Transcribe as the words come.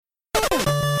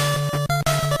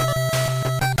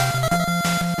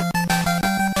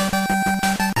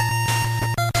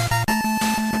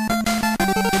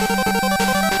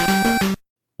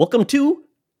Welcome to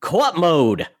Co-op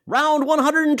Mode, round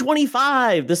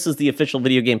 125. This is the official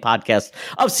video game podcast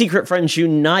of Secret Friends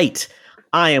Unite.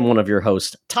 I am one of your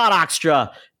hosts, Todd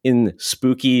Oxtra, in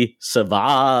spooky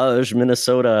Sauvage,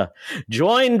 Minnesota,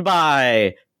 joined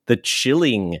by the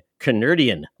chilling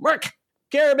Canardian, Mark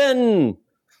Garabin.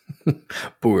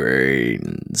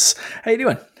 Brains. How you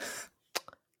doing?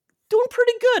 Doing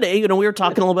pretty good. We were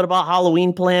talking a little bit about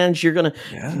Halloween plans. You've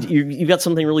got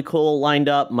something really cool lined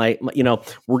up.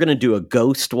 We're gonna do a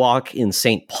ghost walk in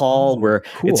St. Paul where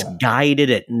it's guided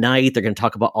at night. They're gonna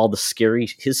talk about all the scary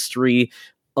history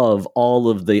of all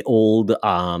of the old.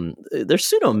 They're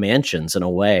pseudo mansions in a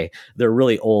way. They're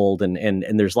really old, and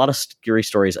there's a lot of scary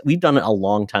stories. We've done it a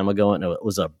long time ago, and it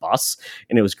was a bus,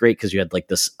 and it was great because you had like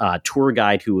this tour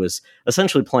guide who was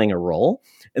essentially playing a role.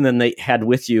 And then they had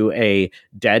with you a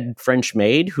dead French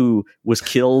maid who was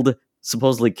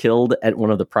supposedly killed at one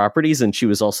of the properties. And she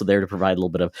was also there to provide a little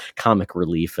bit of comic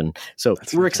relief. And so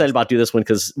we're excited about doing this one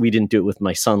because we didn't do it with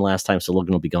my son last time. So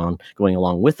Logan will be going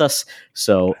along with us.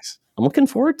 So nice. I'm looking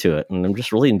forward to it. And I'm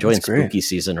just really enjoying spooky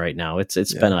season right now.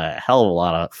 It's been a hell of a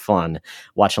lot of fun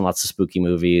watching lots of spooky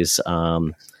movies.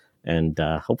 And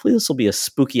hopefully this will be a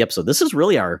spooky episode. This is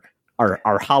really our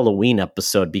Halloween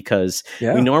episode because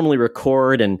we normally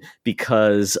record, and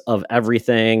because of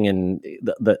everything, and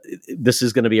this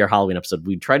is going to be our Halloween episode.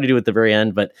 We tried to do it at the very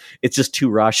end, but it's just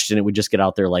too rushed, and it would just get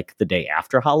out there like the day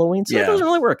after Halloween. So it doesn't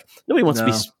really work. Nobody wants to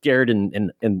be scared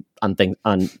on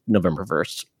November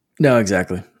 1st. No,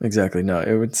 exactly.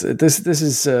 No, this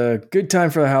is a good time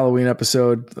for the Halloween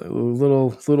episode. A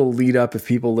little lead up. If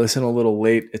people listen a little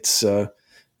late, it's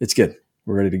good.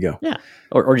 We're ready to go. Yeah.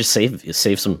 Or just save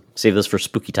this for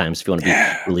spooky times if you want to be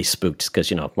really spooked.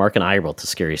 Because, Mark and I are both the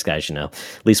scariest guys, at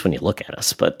least when you look at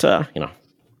us. But,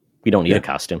 we don't need a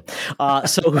costume.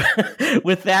 So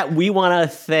with that, we want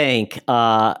to thank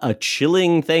a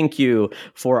chilling thank you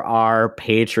for our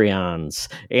Patreons.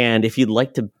 And if you'd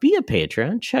like to be a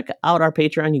Patreon, check out our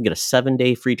Patreon. You can get a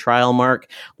 7-day free trial, Mark.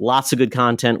 Lots of good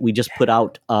content. We just put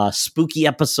out a spooky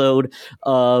episode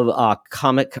of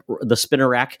The Spinner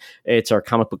Rack. It's our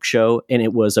comic book show, and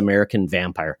it was American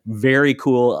Vampire. Very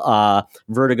cool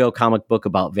Vertigo comic book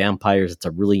about vampires. It's a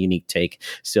really unique take.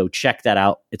 So check that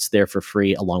out. It's there for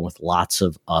free, along with lots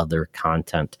of other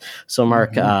content. So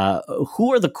Mark,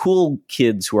 who are the cool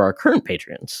kids who are our current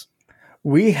patrons?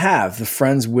 We have the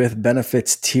Friends with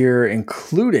Benefits tier,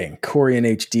 including Corey and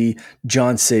HD,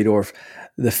 John Sadorf,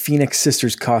 the Phoenix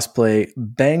Sisters cosplay,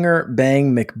 Banger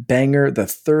Bang McBanger, the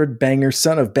third Banger,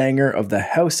 son of Banger of the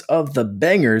House of the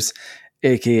Bangers,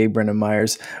 aka Brendan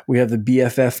Myers. We have the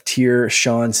BFF tier,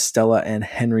 Sean, Stella, and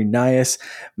Henry Nias,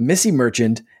 Missy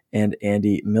Merchant, and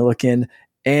Andy Milliken.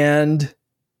 And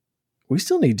we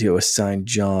still need to assign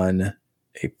John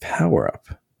a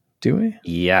power-up, do we?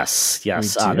 Yes.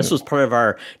 This was part of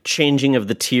our changing of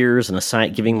the tiers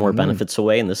and giving more benefits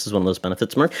away, and this is one of those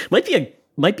benefits. Mark,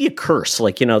 might be a curse.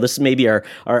 This is maybe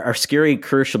our scary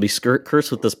curse shall be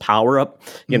cursed with this power-up.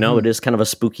 It is kind of a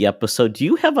spooky episode. Do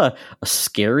you have a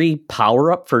scary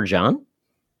power-up for John?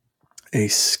 A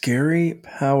scary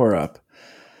power-up.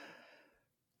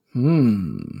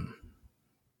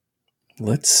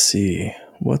 Let's see.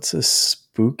 What's a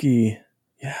spooky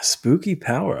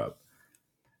power-up?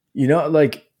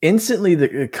 Instantly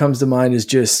that comes to mind is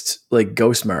just like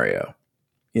Ghost Mario.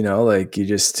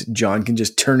 John can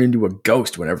just turn into a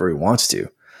ghost whenever he wants to.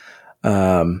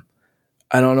 I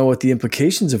don't know what the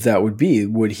implications of that would be.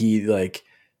 Would he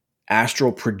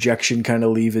astral projection kind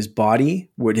of leave his body?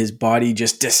 Would his body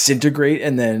just disintegrate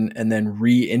and then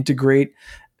reintegrate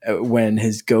when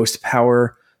his ghost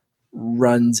power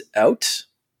runs out?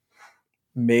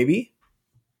 Maybe.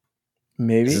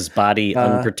 Is his body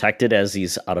unprotected as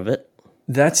he's out of it?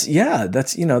 That's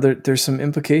there's some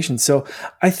implications. So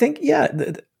I think,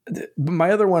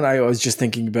 my other one, I was just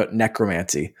thinking about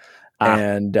necromancy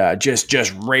and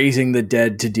just raising the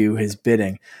dead to do his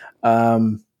bidding.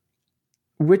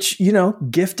 Which,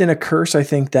 gift and a curse. I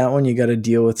think that one, you got to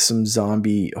deal with some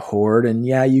zombie horde, and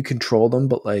you control them,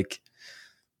 but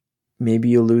maybe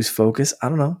you lose focus. I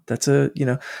don't know. That's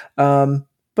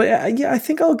but I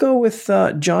think I'll go with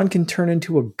John can turn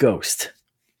into a ghost.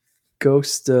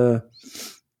 Ghost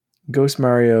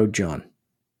Mario John.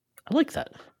 I like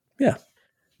that. Yeah.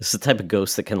 This is the type of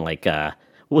ghost that can what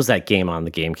was that game on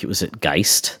the GameCube? Was it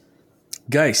Geist?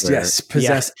 Geist, yes.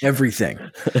 Possess everything.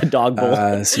 Dog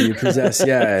bowl. So you possess,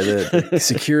 the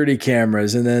security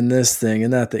cameras, and then this thing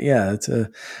and that thing. Yeah, it's I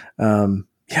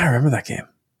remember that game.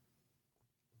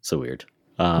 So weird.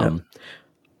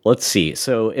 Let's see.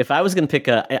 So if I was going to pick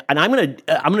and I'm going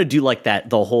to do like that,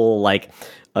 the whole like,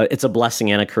 it's a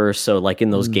blessing and a curse. So like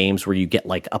in those games where you get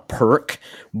like a perk,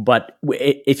 but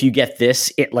if you get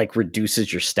this, it like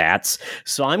reduces your stats.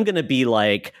 So I'm going to be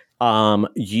like,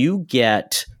 you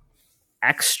get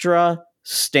extra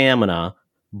stamina,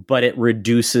 but it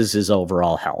reduces his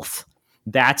overall health.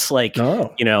 That's like,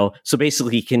 so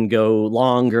basically he can go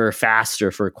longer,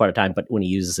 faster for quite a time, but when he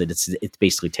uses it, it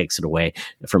basically takes it away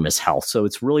from his health. So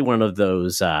it's really one of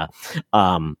those,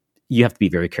 you have to be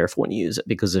very careful when you use it,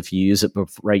 because if you use it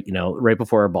right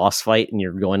before a boss fight and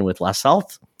you're going with less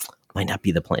health, might not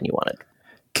be the plan you wanted.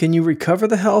 Can you recover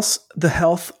the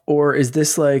health, or is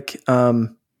this like,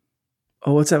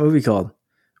 what's that movie called?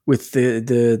 With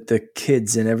the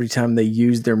kids, and every time they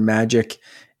use their magic,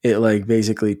 it like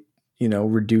basically,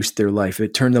 reduced their life.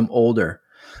 It turned them older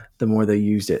the more they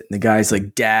used it. And the guy's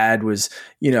like dad was,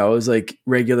 it was like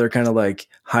regular kind of like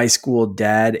high school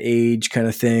dad age kind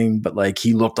of thing, but like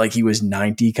he looked like he was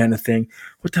 90 kind of thing.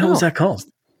 What the hell is that called?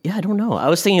 Yeah, I don't know. I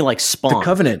was thinking like Spawn. The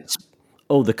Covenant.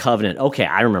 Oh, The Covenant. Okay,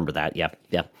 I remember that. Yeah.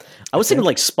 I was thinking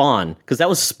like Spawn, because that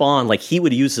was Spawn. Like he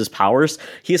would use his powers.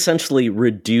 He essentially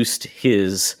reduced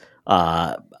his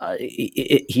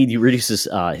he reduces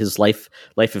his life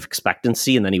of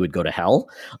expectancy, and then he would go to hell.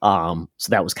 So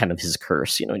that was kind of his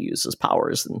curse, to use his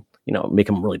powers and make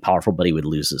him really powerful, but he would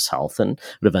lose his health and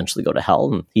would eventually go to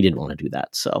hell, and he didn't want to do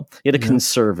that. So he had to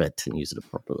conserve it and use it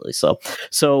appropriately. So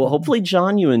hopefully,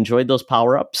 John, you enjoyed those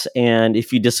power ups, and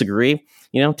if you disagree,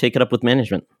 take it up with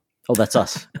management. Oh, that's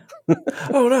us.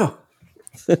 Oh no.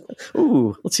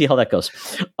 Ooh, let's see how that goes.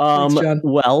 Thanks, John.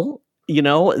 Well,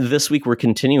 this week we're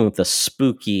continuing with the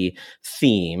spooky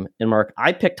theme. And Mark,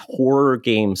 I picked horror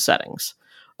game settings.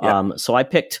 Yep. So I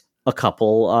picked a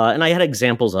couple, and I had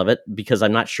examples of it because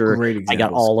I'm not sure I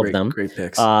got all of them. Great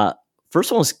picks. First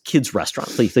one was kids' restaurant.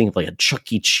 So you think of like a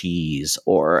Chuck E. Cheese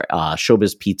or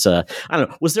Showbiz Pizza. I don't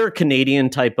know. Was there a Canadian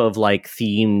type of like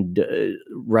themed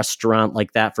restaurant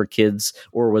like that for kids,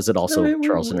 or was it also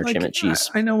Charles Entertainment Cheese?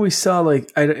 I know we saw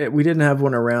like we didn't have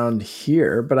one around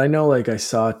here, but I know like I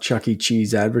saw Chuck E.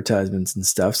 Cheese advertisements and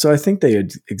stuff. So I think they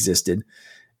had existed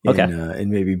in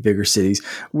maybe bigger cities.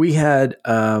 We had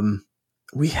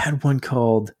one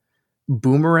called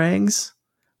Boomerangs,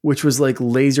 which was like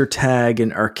laser tag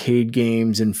and arcade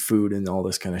games and food and all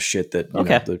this kind of shit that,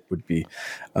 that would be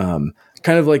kind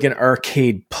of like an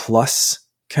arcade plus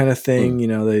kind of thing.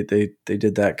 They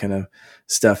did that kind of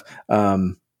stuff.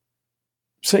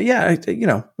 So yeah,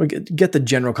 we get the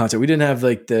general concept. We didn't have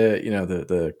like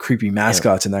the creepy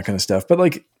mascots and that kind of stuff, but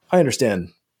like, I understand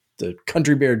the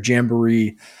Country Bear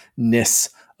Jamboree-ness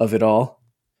of it all.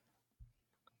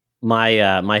 My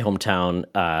hometown,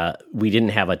 we didn't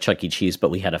have a Chuck E. Cheese,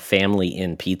 but we had a Family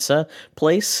Inn pizza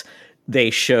place. They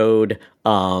showed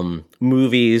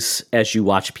movies as you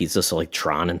watch pizza, so like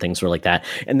Tron and things were like that.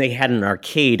 And they had an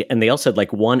arcade, and they also had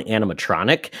like one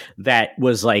animatronic that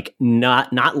was like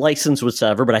not licensed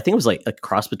whatsoever, but I think it was like a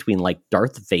cross between like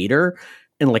Darth Vader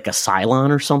and like a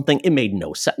Cylon or something. It made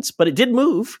no sense, but it did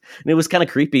move, and it was kind of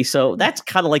creepy. So that's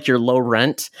kind of like your low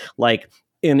rent, like.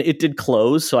 And it did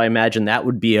close, so I imagine that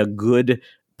would be a good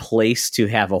place to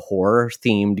have a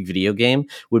horror-themed video game,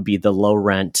 would be the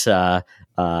low-rent,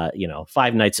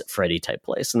 Five Nights at Freddy type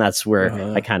place. And that's where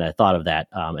I kind of thought of that.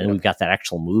 And we've got that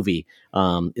actual movie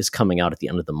is coming out at the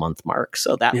end of the month, Mark.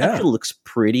 So that actually looks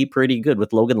pretty good,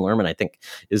 with Logan Lerman, I think,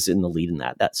 is in the lead in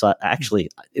that. So actually,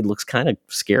 it looks kind of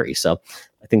scary. So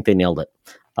I think they nailed it.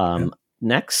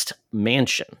 Next,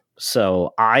 Mansion.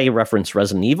 So I reference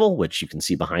Resident Evil, which you can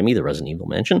see behind me, the Resident Evil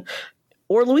Mansion,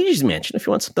 or Luigi's Mansion, if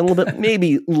you want something a little bit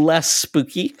maybe less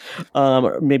spooky,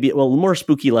 more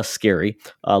spooky, less scary,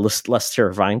 less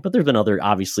terrifying. But there have been other,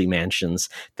 obviously, mansions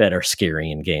that are scary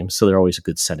in games. So they're always a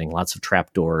good setting. Lots of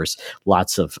trapdoors,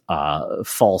 lots of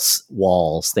false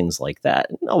walls, things like that.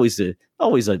 And always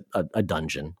a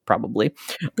dungeon, probably.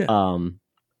 Yeah.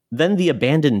 Then the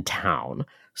abandoned town.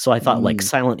 So I thought like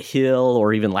Silent Hill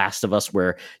or even Last of Us,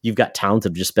 where you've got towns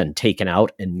that have just been taken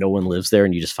out and no one lives there,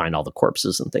 and you just find all the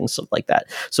corpses and things, stuff like that.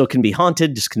 So it can be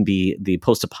haunted, just can be the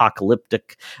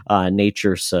post-apocalyptic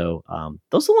nature. So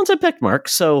those are the ones I picked, Mark.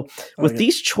 So with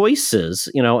these choices,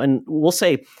 and we'll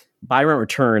say buy, rent,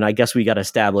 return, I guess we got to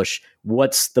establish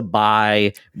what's the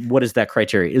buy. What is that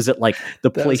criteria? Is it like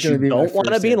the place you don't want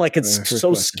to be? Like it's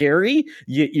so scary.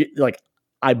 You like,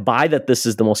 I buy that this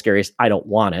is the most scariest. I don't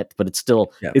want it, but it's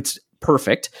still it's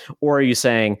perfect. Or are you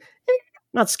saying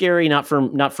not scary, not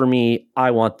for me?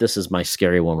 I want this as my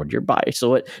scary one. Would you buy?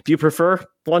 So what do you prefer?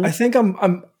 One? I think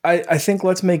I think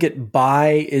let's make it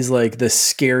buy is like the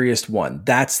scariest one.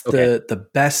 That's the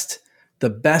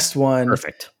best one.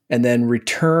 Perfect. And then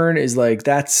Return is like,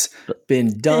 that's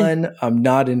been done. I'm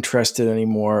not interested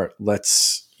anymore.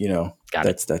 Let's,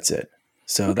 that's it.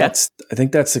 So I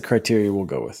think that's the criteria we'll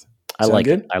go with. I like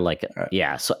it. Right.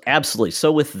 Yeah. So absolutely.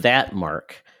 So with that,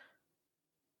 Mark,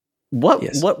 what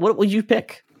would you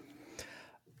pick?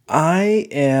 I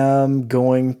am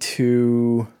going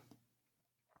to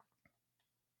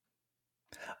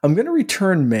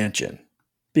return Mansion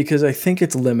because I think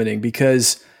it's limiting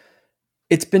because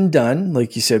it's been done,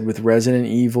 like you said, with Resident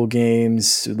Evil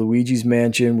games, Luigi's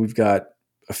Mansion. We've got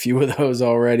a few of those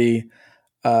already.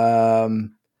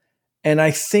 And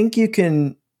I think you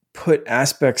can put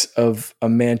aspects of a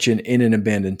mansion in an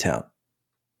abandoned town.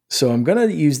 So I'm going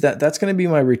to use that. That's going to be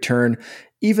my return,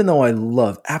 even though I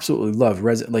absolutely love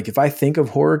Resident. Like if I think of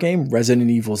horror game, Resident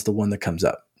Evil is the one that comes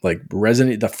up. Like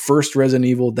the first Resident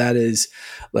Evil, that is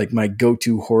like my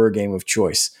go-to horror game of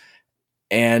choice.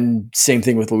 And same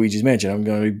thing with Luigi's Mansion. I'm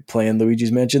going to be playing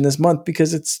Luigi's Mansion this month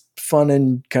because it's fun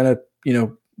and kind of,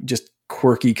 just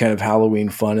quirky kind of Halloween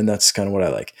fun. And that's kind of what I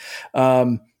like.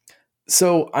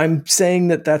 So I'm saying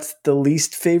that that's the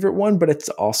least favorite one, but it's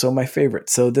also my favorite.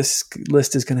 So this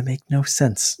list is going to make no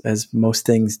sense, as most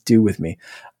things do with me.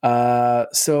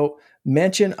 So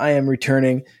Mansion, I am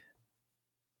returning.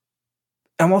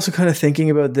 I'm also kind of thinking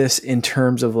about this in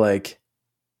terms of like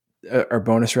our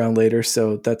bonus round later.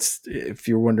 So that's, if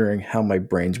you're wondering how my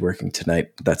brain's working tonight,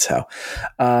 that's how.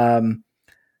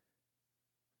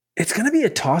 It's going to be a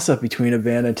toss-up between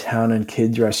Abandoned Town and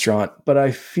Kids Restaurant, but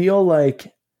I feel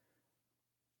like,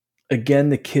 again,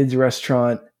 the Kids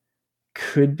Restaurant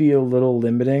could be a little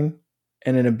limiting,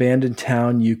 and an Abandoned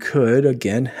Town, you could,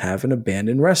 again, have an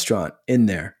abandoned restaurant in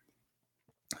there.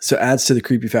 So adds to the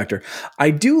creepy factor.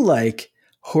 I do like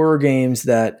horror games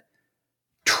that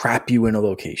trap you in a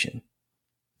location.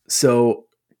 So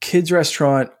Kids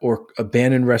Restaurant or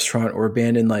abandoned restaurant or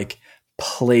abandoned like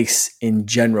place in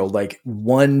general, like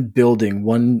one building,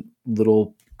 one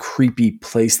little creepy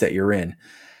place that you're in.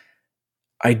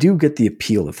 I do get the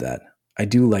appeal of that. I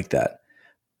do like that.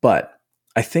 But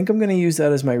I think I'm going to use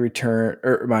that as my return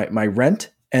or my rent,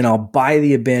 and I'll buy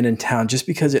the Abandoned Town just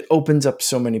because it opens up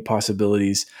so many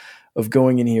possibilities of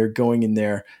going in here, going in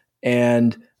there.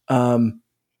 And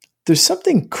there's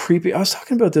something creepy. I was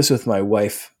talking about this with my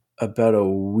wife about a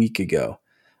week ago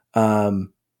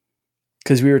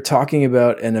because we were talking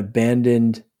about an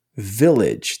abandoned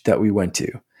village that we went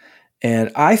to.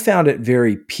 And I found it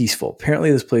very peaceful.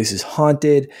 Apparently this place is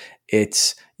haunted.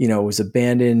 It's, it was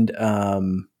abandoned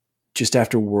just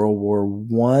after World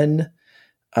War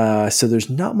I. So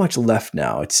there's not much left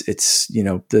now. It's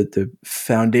the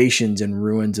foundations and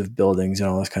ruins of buildings and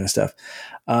all this kind of stuff.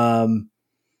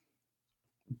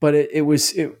 But it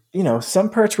was some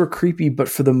parts were creepy, but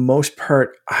for the most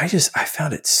part, I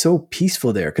found it so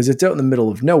peaceful there because it's out in the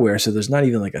middle of nowhere. So there's not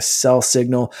even like a cell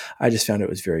signal. I just found it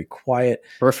was very quiet.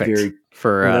 Perfect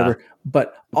whatever,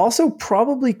 but also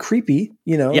probably creepy,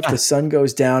 if the sun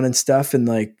goes down and stuff. And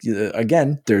like,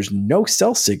 again, there's no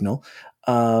cell signal,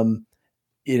 and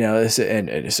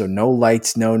so no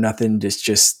lights, no nothing.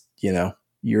 Just,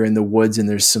 you're in the woods and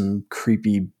there's some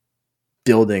creepy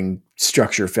building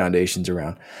structure foundations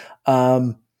around.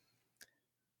 So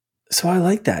I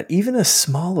like that. Even a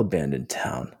small abandoned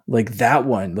town like that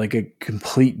one, like a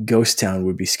complete ghost town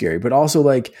would be scary, but also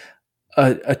like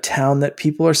a town that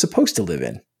people are supposed to live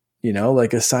in,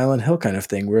 like a Silent Hill kind of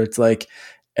thing where it's like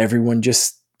everyone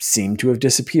just seemed to have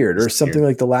disappeared or something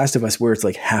like The Last of Us where it's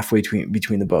like halfway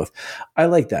between the both. I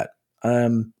like that.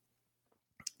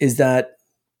 Is that,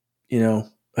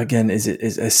 again, is it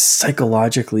as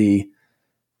psychologically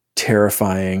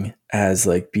terrifying as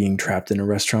like being trapped in a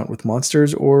restaurant with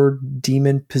monsters or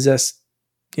demon possessed,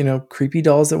 creepy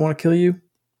dolls that want to kill you?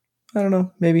 I don't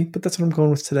know, maybe, but that's what I'm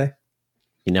going with today.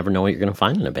 You never know what you're going to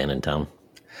find in Abandoned Town.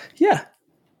 Yeah.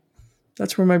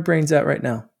 That's where my brain's at right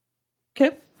now.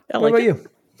 Okay. What about you?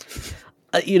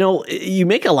 You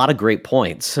make a lot of great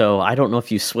points. So I don't know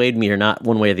if you swayed me or not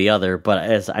one way or the other, but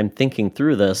as I'm thinking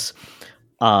through this,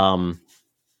 I'm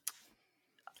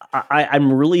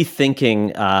really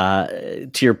thinking,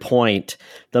 to your point,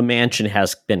 the mansion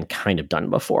has been kind of done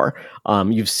before.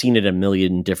 You've seen it a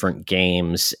million different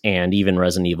games, and even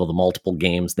Resident Evil, the multiple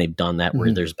games, they've done that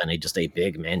where there's been just a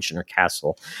big mansion or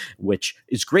castle, which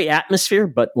is great atmosphere.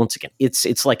 But once again,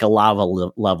 it's like a lava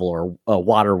level or a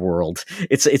water world.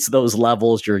 It's those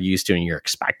levels you're used to and you're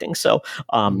expecting. So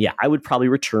I would probably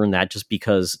return that just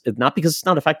because, not because it's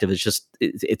not effective. It's just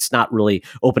it's not really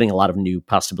opening a lot of new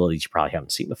possibilities you probably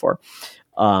haven't seen before.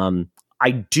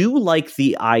 I do like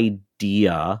the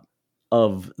idea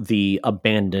of the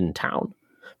abandoned town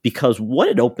because what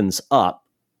it opens up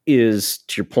is,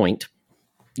 to your point,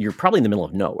 you're probably in the middle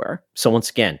of nowhere. So once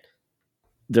again,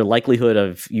 the likelihood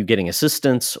of you getting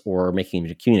assistance or making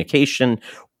a communication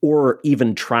or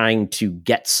even trying to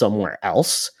get somewhere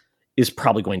else is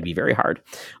probably going to be very hard.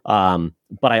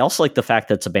 But I also like the fact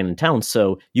that it's abandoned town.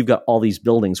 So you've got all these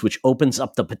buildings, which opens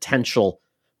up the potential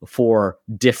for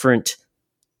different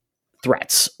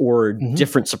threats or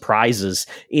different surprises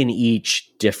in each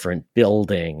different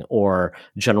building or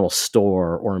general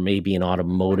store, or maybe an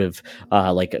automotive,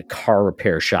 like a car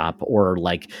repair shop, or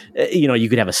like, you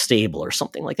could have a stable or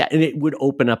something like that. And it would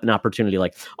open up an opportunity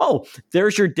like, oh,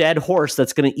 there's your dead horse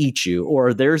that's going to eat you.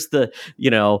 Or there's the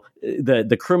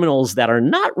criminals that are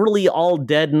not really all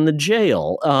dead in the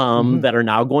jail, that are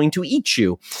now going to eat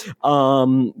you.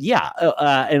 And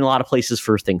a lot of places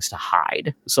for things to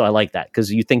hide. So I like that,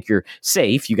 because you think you're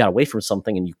safe, you got away from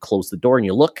something, and you close the door and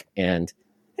you look, and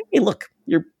hey, look,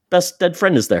 your best dead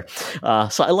friend is there.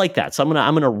 So I like that. So I'm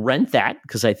gonna rent that,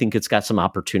 because I think it's got some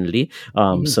opportunity,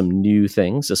 some new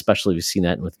things, especially we've seen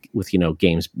that with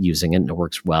games using it, and it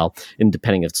works well. And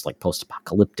depending if it's like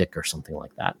post-apocalyptic or something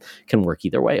like that, can work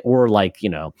either way. Or like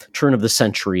turn of the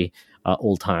century,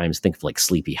 old times. Think of like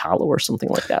Sleepy Hollow or something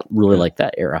like that. Really like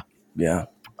that era. Yeah.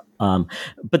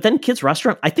 But then Kids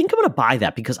Restaurant, I think I'm going to buy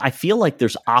that, because I feel like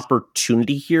there's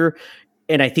opportunity here.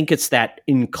 And I think it's that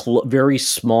very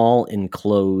small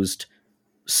enclosed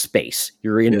space.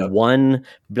 You're in one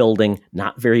building,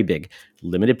 not very big,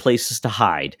 limited places to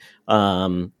hide.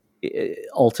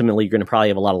 Ultimately, you're going to probably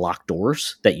have a lot of locked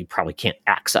doors that you probably can't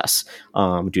access.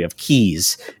 Do you have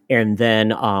keys? And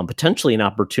then potentially an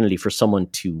opportunity for someone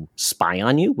to spy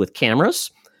on you with cameras.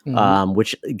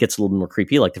 Which gets a little more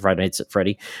creepy, like the Friday Nights at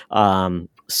Freddy.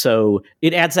 So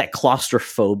it adds that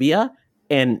claustrophobia,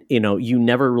 and you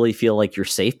never really feel like you're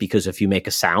safe, because if you make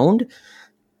a sound,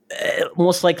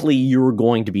 most likely you're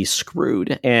going to be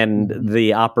screwed. And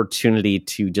the opportunity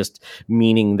to just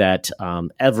meaning that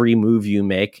every move you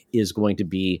make is going to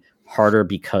be harder,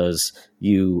 because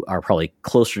you are probably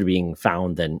closer to being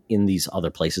found than in these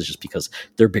other places, just because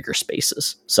they're bigger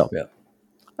spaces. So yeah.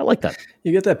 I like that.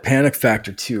 You get that panic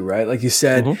factor too, right? Like you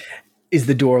said, is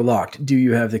the door locked? Do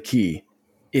you have the key?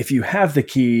 If you have the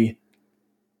key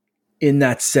in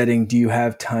that setting, do you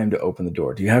have time to open the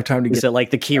door? Do you have time to get? Is it like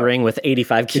the key ring with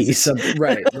 85 keys?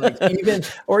 Right. Like even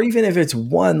if it's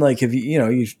one, like if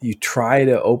you try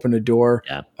to open a door,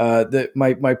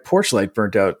 my porch light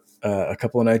burnt out a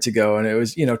couple of nights ago, and it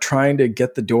was, trying to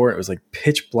get the door. It was like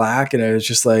pitch black, and it was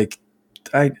just like,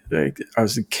 I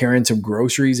was carrying some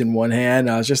groceries in one hand.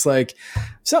 And I was just like,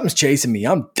 something's chasing me.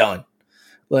 I'm done.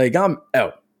 Like, I'm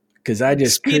out, because I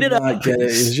just could not get it. It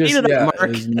was just, it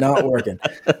was not working.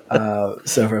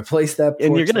 So replace that.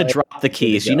 And you're going to drop the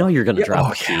keys. You're going to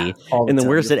drop the key. And then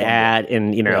where's it at?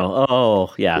 And,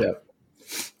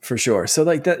 for sure. So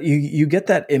like that, you get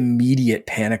that immediate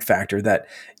panic factor that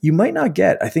you might not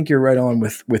get. I think you're right on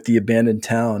with the abandoned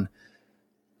town,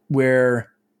 where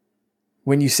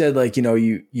when you said like,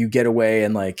 you get away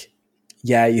and like,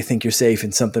 you think you're safe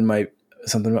and something,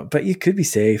 but you could be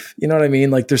safe. You know what I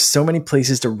mean? Like there's so many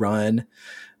places to run.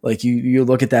 Like you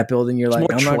look at that building, you're like,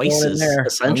 I'm not going in there.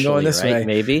 I'm going this way.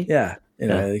 Maybe. Yeah.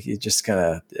 Like you just kind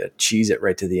of cheese it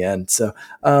right to the end. So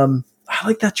I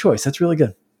like that choice. That's really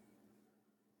good.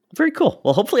 Very cool.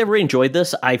 Well, hopefully everybody enjoyed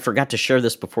this. I forgot to share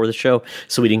this before the show,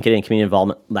 so we didn't get any community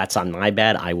involvement. That's on my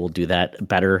bad. I will do that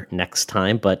better next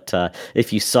time. But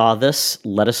if you saw this,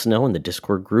 let us know in the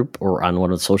Discord group or on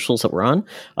one of the socials that we're on.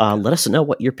 Let us know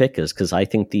what your pick is, because I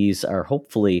think these are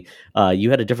hopefully you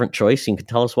had a different choice, and you can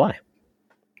tell us why.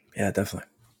 Yeah, definitely.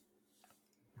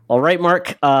 All right,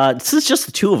 Mark. This is just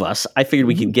the two of us. I figured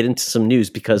we could get into some news,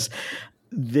 because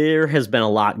there has been a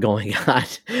lot going on.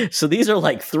 So these are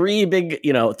like three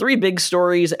big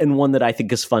stories, and one that I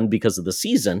think is fun because of the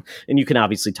season. And you can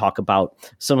obviously talk about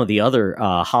some of the other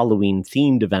Halloween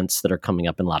themed events that are coming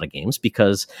up in a lot of games,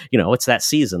 because, it's that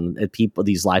season.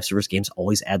 These live service games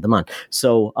always add them on.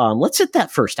 So let's hit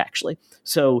that first, actually.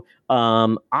 So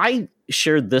I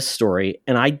shared this story,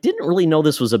 and I didn't really know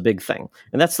this was a big thing.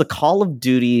 And that's the Call of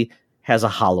Duty has a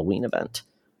Halloween event.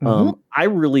 I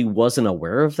really wasn't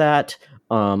aware of that.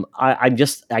 I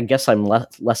guess I'm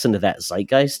less into that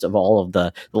zeitgeist of all of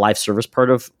the live service part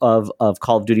of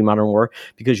Call of Duty Modern War,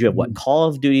 because you have Call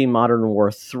of Duty Modern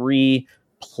War 3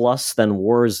 plus then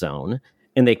Warzone,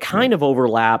 and they kind of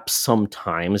overlap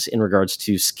sometimes in regards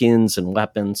to skins and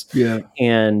weapons. Yeah.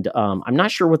 And I'm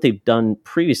not sure what they've done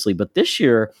previously, but this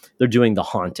year they're doing The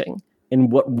Haunting.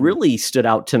 And what really stood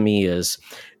out to me is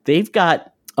they've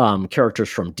got characters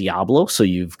from Diablo. So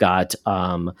you've got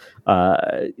the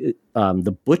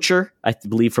Butcher, I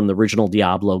believe, from the original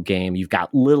Diablo game. You've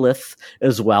got Lilith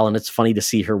as well, and it's funny to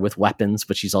see her with weapons,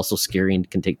 but she's also scary and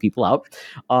can take people out.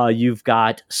 You've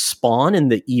got Spawn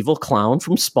and the evil clown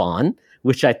from Spawn,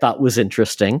 which I thought was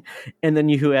interesting. And then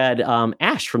you had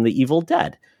Ash from the Evil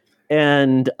Dead.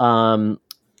 And, oh,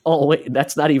 wait,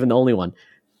 that's not even the only one.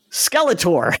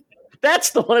 Skeletor. That's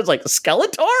the one. It's like,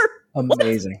 Skeletor?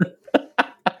 Amazing.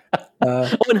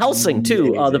 And Helsing,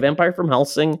 too. The vampire from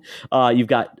Helsing. You've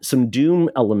got some Doom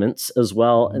elements as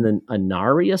well. And then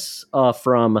Anarius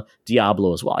from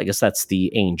Diablo as well. I guess that's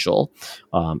the angel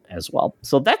as well.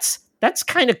 So that's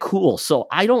kind of cool. So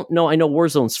I don't know. I know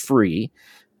Warzone's free,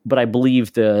 but I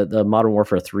believe the Modern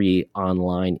Warfare 3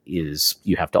 online is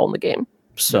you have to own the game.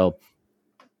 So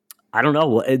I don't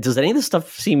know. Does any of this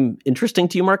stuff seem interesting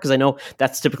to you, Mark? Because I know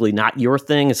that's typically not your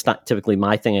thing. It's not typically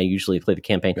my thing. I usually play the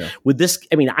campaign. Yeah. With this,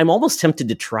 I mean, I'm almost tempted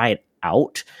to try it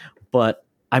out, but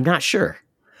I'm not sure.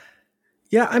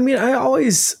 Yeah, I mean, I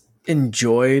always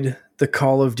enjoyed the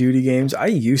Call of Duty games. I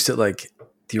used to like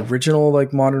the original,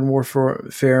 like Modern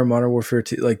Warfare, Modern Warfare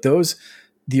 2, like those,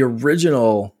 the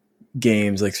original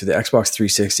games, like for the Xbox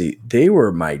 360, they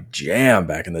were my jam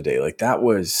back in the day. Like that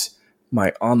was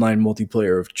my online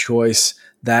multiplayer of choice.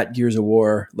 That Gears of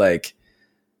War, like,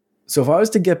 so if I was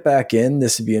to get back in,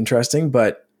 this would be interesting,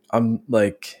 but I'm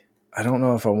like, I don't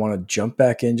know if I want to jump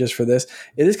back in just for this.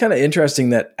 It is kind of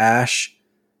interesting that Ash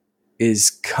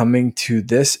is coming to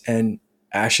this, and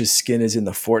Ash's skin is in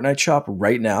the Fortnite shop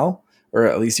right now, or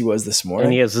at least he was this morning.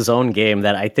 And he has his own game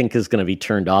that I think is going to be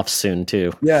turned off soon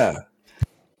too. Yeah.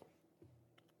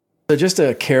 So just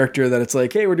a character that it's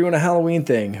like, hey, we're doing a Halloween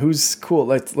thing. Who's cool?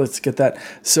 Let's get that.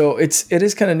 So it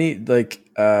is kind of neat. Like,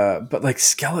 but like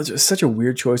Skeletor is such a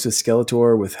weird choice with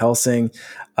Skeletor, with Helsing,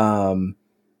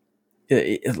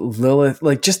 Lilith,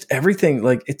 like just everything.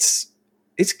 Like it's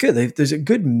good. There's a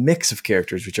good mix of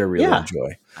characters, which I really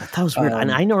enjoy. That was weird. And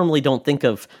I normally don't think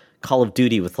of Call of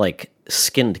Duty with like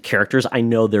skinned characters. I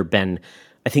know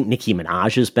I think Nicki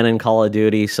Minaj has been in Call of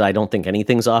Duty, so I don't think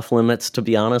anything's off limits, to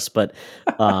be honest. But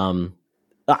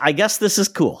I guess this is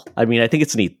cool. I mean, I think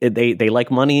it's neat. They like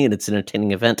money, and it's an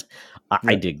entertaining event.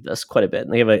 I dig this quite a bit.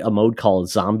 And they have a mode called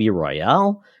Zombie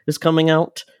Royale is coming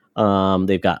out.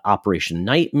 They've got Operation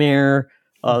Nightmare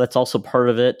that's also part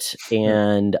of it,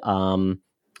 and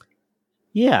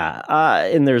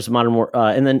and there's Modern War,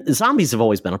 and then zombies have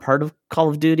always been a part of Call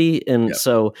of Duty, and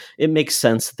so it makes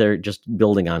sense that they're just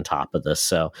building on top of this.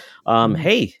 So,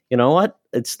 hey, you know what?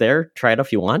 It's there. Try it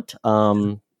if you want.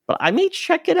 But I may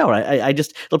check it out.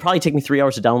 It'll probably take me 3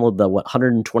 hours to download the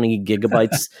 120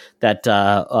 gigabytes that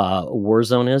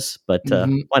Warzone is, but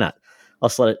why not? I'll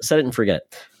set it and forget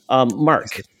it.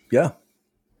 Mark. Yeah.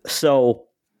 So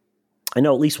I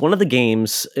know at least one of the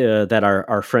games that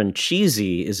our friend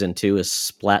Cheesy is into is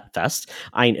Splatfest.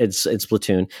 It's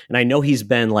Splatoon, and I know he's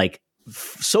been like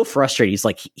so frustrated.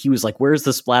 He was like, "Where's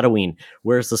the Splatoween?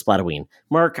 Where's the Splatoween?"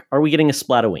 Mark, are we getting a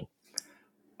Splatoween?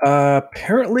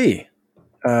 Apparently,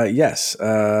 yes.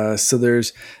 So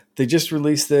they just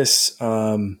released this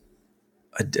a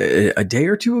day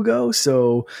or two ago.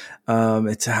 So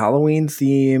it's a Halloween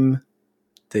theme.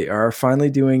 They are finally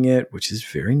doing it, which is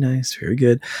very nice, very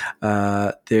good.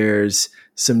 There's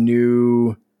some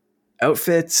new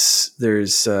outfits.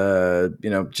 There's,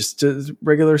 just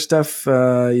regular stuff.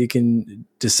 You can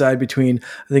decide between,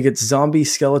 I think it's Zombie,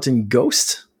 Skeleton,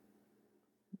 Ghost.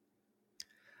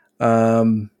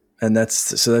 And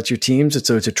that's your teams.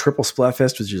 So it's a triple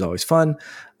Splatfest, which is always fun.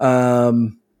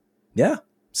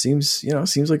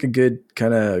 Seems like a good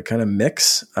kind of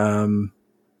mix. I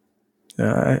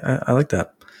like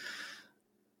that.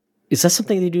 Is that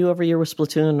something they do every year with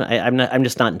Splatoon? I'm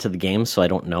just not into the game, so I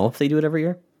don't know if they do it every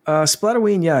year.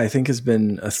 Splatoween, I think has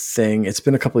been a thing. It's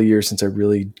been a couple of years since I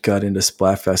really got into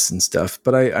Splatfest and stuff,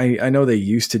 but I know they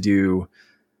used to do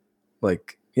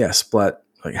Splat,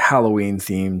 like Halloween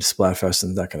themed Splatfest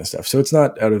and that kind of stuff. So it's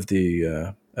not out of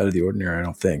the ordinary, I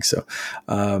don't think. So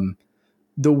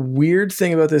the weird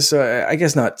thing about this, I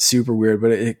guess not super weird,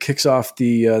 but it kicks off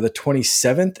the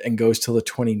 27th and goes till the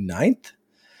 29th.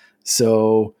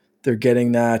 So they're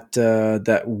getting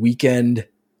that weekend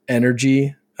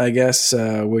energy, I guess,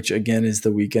 which again is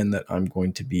the weekend that I'm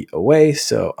going to be away.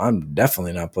 So I'm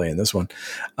definitely not playing this one.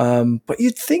 But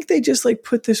you'd think they just like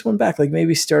put this one back, like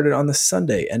maybe start it on the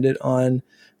Sunday, end it on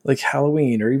like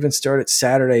Halloween, or even start it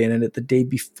Saturday and end it the day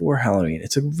before Halloween.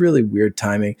 It's a really weird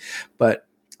timing, but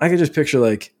I could just picture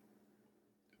like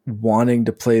wanting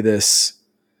to play this,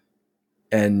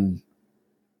 and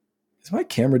Is my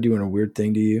camera doing a weird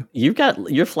thing to you?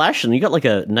 You're flashing. You got like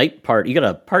a night part. You got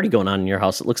a party going on in your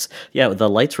house. It looks, the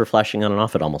lights were flashing on and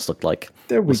off. It almost looked like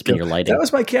there we go. Your lighting. That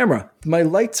was my camera. My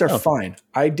lights are fine.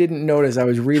 I didn't notice. I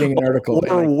was reading an article.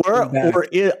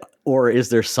 Or is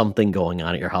there something going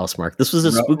on at your house, Mark? This was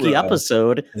a spooky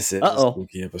episode. This is a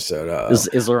spooky episode.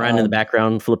 Is Lorraine in the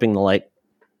background flipping the light?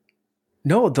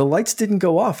 No, the lights didn't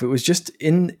go off. It was just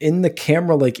in the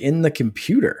camera, like in the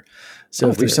computer. So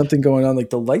if there's something going on, like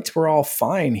the lights were all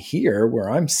fine here where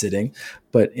I'm sitting,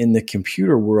 but in the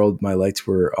computer world, my lights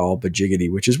were all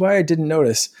bajiggity, which is why I didn't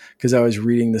notice because I was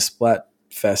reading the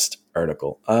Splatfest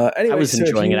article. Anyway, I was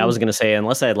enjoying it. I was going to say,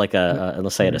 unless I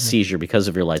had a seizure because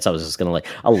of your lights, I was just going to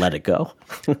I'll let it go.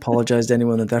 Apologize to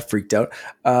anyone that freaked out.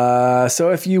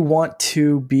 So if you want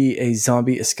to be a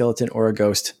zombie, a skeleton, or a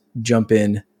ghost, jump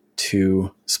in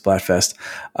to Splatfest.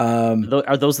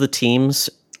 Are those the teams?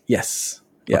 Yes.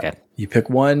 Yeah. Okay. You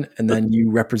pick one and then you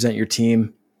represent your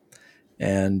team,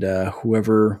 and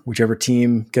whichever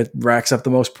team racks up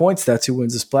the most points, that's who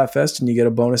wins the Splatfest, and you get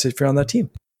a bonus if you're on that team.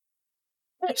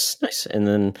 Nice. And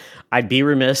then I'd be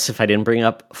remiss if I didn't bring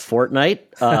up Fortnite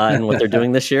and what they're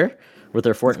doing this year with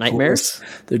their Fortnitemares.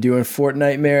 They're doing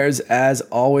Fortnitemares as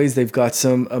always. They've got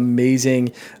some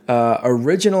amazing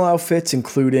original outfits,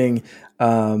 including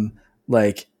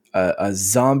a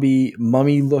zombie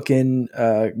mummy looking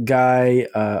guy,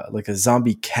 like a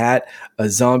zombie cat, a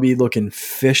zombie looking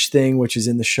fish thing, which is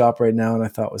in the shop right now, and I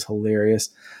thought was hilarious.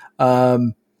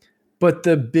 But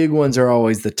the big ones are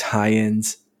always the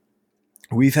tie-ins.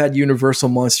 We've had Universal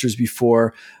monsters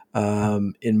before.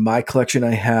 In my collection,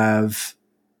 I have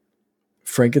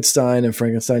Frankenstein and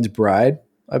Frankenstein's Bride,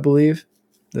 I believe.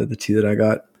 They're the two that I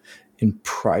got in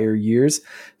prior years.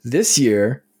 This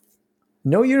year,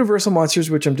 no Universal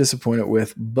monsters, which I'm disappointed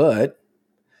with, but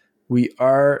we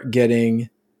are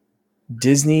getting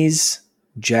Disney's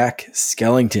Jack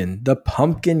Skellington. The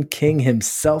Pumpkin King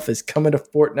himself is coming to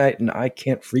Fortnite, and I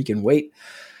can't freaking wait.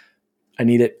 I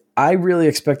need it. I really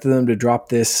expected them to drop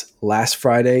this last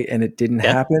Friday, and it didn't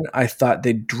happen. I thought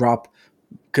they'd drop,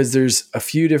 because there's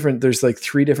like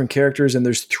 3 different characters, and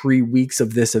there's 3 weeks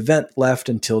of this event left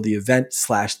until the event /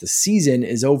 the season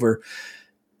is over.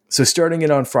 So starting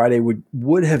it on Friday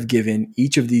would have given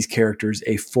each of these characters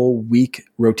a full week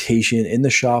rotation in the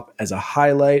shop as a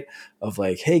highlight of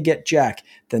like, hey, get Jack.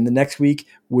 Then the next week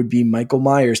would be Michael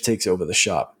Myers takes over the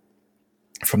shop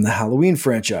from the Halloween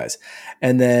franchise.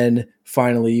 And then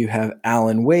finally you have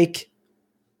Alan Wake,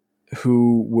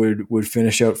 who would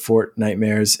finish out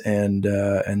Fortnitemares and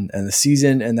the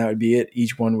season, and that would be it.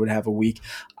 Each one would have a week.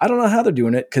 I don't know how they're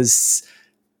doing it because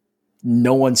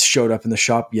no one's showed up in the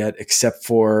shop yet except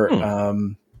for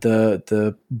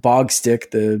the bog stick,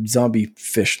 the zombie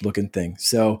fish looking thing.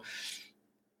 So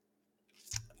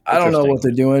I don't know what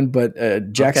they're doing, but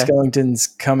Jack Skellington's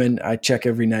coming. I check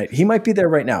every night. He might be there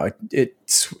right now. It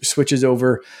switches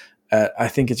over at, I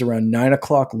think it's around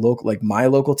 9:00 local, like my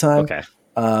local time. Okay.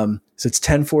 So it's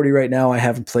 10:40 right now. I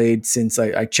haven't played since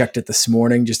I checked it this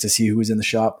morning just to see who was in the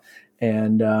shop.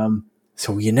 And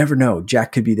so you never know.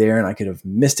 Jack could be there, and I could have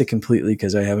missed it completely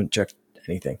because I haven't checked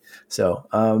anything. So,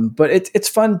 but it's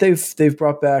fun. They've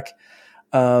brought back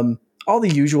all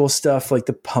the usual stuff, like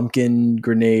the pumpkin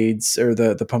grenades or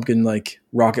the pumpkin like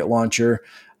rocket launcher,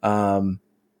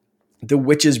 the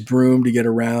witch's broom to get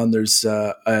around. There's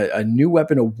a new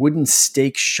weapon, a wooden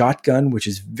stake shotgun, which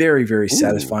is very, very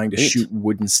satisfying to shoot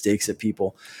wooden stakes at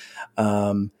people.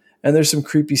 And there's some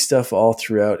creepy stuff all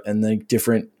throughout, and then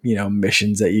different,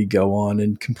 missions that you go on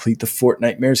and complete the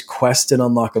Fortnitemares quest and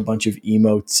unlock a bunch of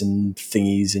emotes and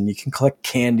thingies, and you can collect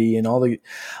candy and all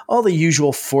the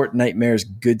usual Fortnitemares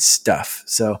good stuff.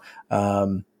 So,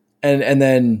 and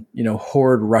then,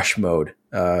 Horde Rush mode,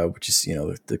 which is,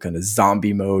 the kind of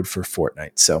zombie mode for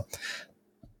Fortnite. So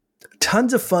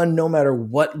tons of fun, no matter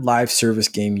what live service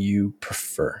game you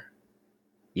prefer.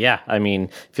 Yeah, I mean,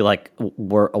 if you like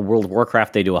World of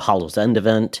Warcraft, they do a Hollow's End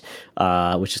event,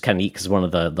 which is kind of neat because one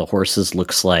of the horses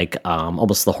looks like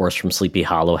almost the horse from Sleepy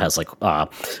Hollow, has like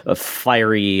a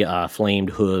fiery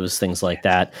flamed hooves, things like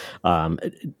that.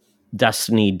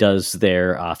 Destiny does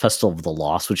their Festival of the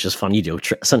Lost, which is fun. You do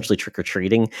essentially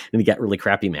trick-or-treating, and you get really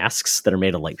crappy masks that are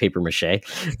made of like paper mache,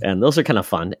 and those are kind of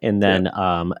fun. And then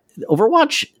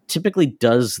Overwatch typically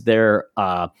does their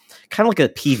kind of like a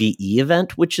PvE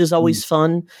event, which is always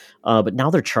fun, but now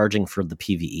they're charging for the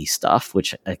PvE stuff,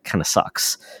 which kind of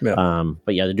sucks. Yeah.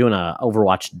 But yeah, they're doing a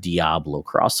Overwatch Diablo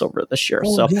crossover this year.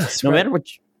 So no matter what,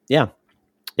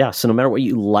 so no matter what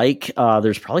you like,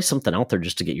 there's probably something out there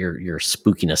just to get your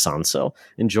spookiness on. So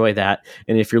enjoy that.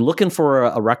 And if you're looking for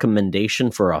a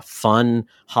recommendation for a fun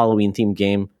Halloween themed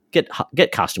game,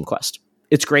 get Costume Quest.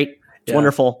 It's great. It's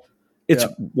wonderful. It's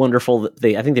wonderful that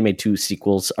I think they made 2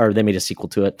 sequels, or they made a sequel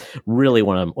to it. Really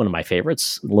one of my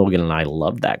favorites. Logan and I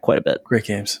loved that quite a bit. Great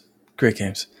games.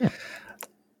 Yeah.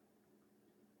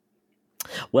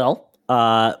 Well,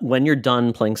 when you're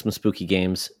done playing some spooky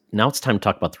games, now it's time to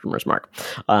talk about the rumors, Mark.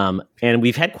 And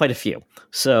we've had quite a few.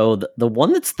 So the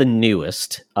one that's the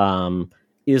newest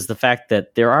is the fact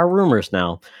that there are rumors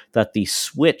now that the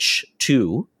Switch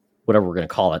 2, whatever we're going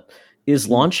to call it, is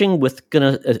launching it's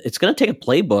going to take a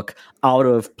playbook out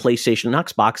of PlayStation and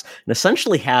Xbox and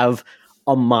essentially have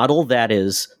a model that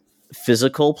is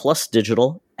physical plus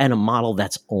digital and a model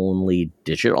that's only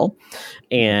digital.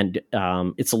 And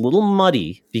it's a little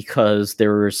muddy because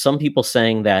there are some people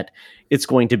saying that it's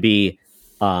going to be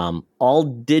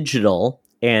all digital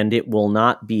and it will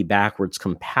not be backwards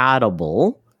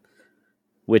compatible,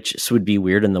 which would be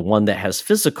weird. And the one that has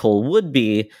physical would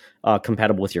be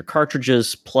compatible with your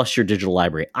cartridges plus your digital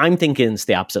library. I'm thinking it's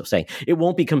the opposite of saying it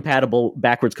won't be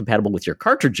backwards compatible with your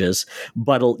cartridges,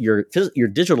 but your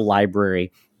digital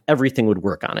library, everything would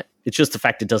work on it. It's just the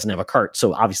fact it doesn't have a cart,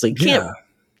 so obviously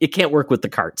it can't work with the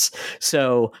carts.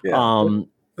 So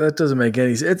that doesn't make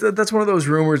any sense. That's one of those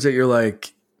rumors that you're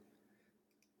like,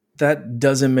 that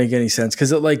doesn't make any sense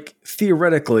because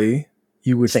theoretically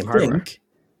you would think hardware.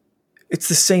 It's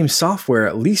the same software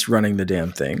at least running the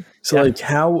damn thing. So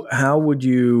how would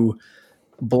you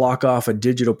block off a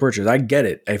digital purchase? I get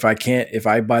it. If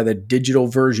I buy the digital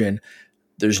version,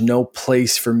 there's no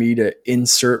place for me to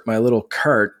insert my little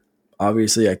cart.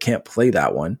 Obviously I can't play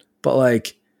that one,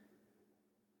 but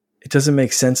it doesn't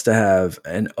make sense to have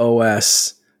an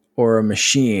OS or a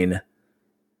machine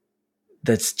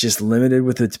that's just limited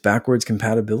with its backwards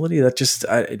compatibility. That just,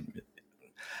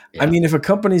 I mean, if a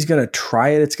company's going to try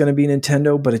it, it's going to be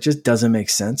Nintendo, but it just doesn't make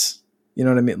sense. You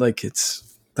know what I mean?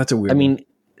 That's a weird one.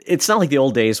 It's not like the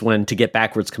old days when to get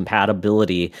backwards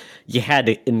compatibility, you had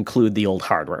to include the old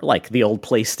hardware. Like the old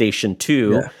PlayStation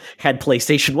 2 had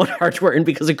PlayStation 1 hardware, and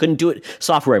because it couldn't do it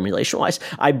software emulation-wise,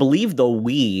 I believe the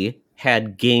Wii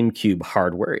had GameCube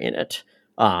hardware in it.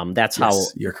 That's how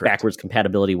backwards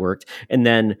compatibility worked. And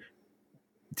then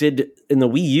the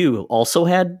Wii U also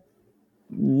had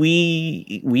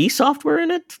Wii software in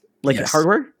it,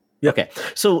 hardware. Yep. Okay,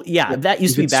 so that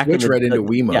used to be back into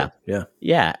Wii mode.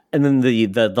 Yeah, and then the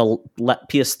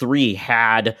PS3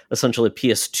 had essentially a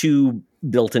PS2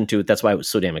 built into it. That's why it was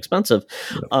so damn expensive.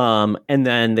 Yep. And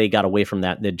then they got away from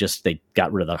that. They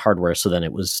got rid of the hardware, so then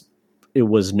it was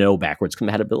no backwards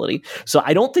compatibility. So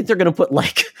I don't think they're going to put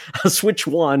a Switch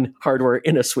 1 hardware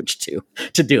in a Switch 2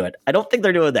 to do it. I don't think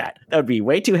they're doing that. That would be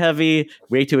way too heavy,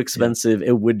 way too expensive.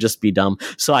 It would just be dumb.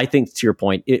 So I think, to your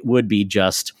point,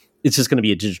 it's just going to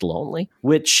be a digital only,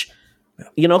 which,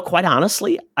 quite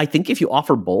honestly, I think if you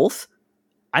offer both,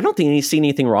 I don't think you see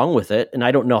anything wrong with it. And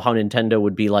I don't know how Nintendo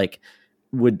would be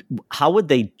how would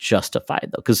they justify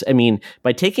it though? Because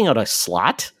by taking out a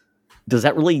slot, does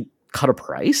that really cut a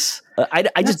price?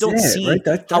 I just don't see how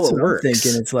it works. I'm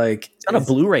thinking it's not a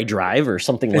Blu-ray drive or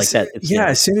something like that.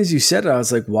 As soon as you said it, I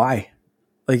was like, why?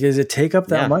 Does it take up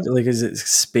that much? Is it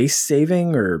space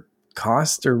saving or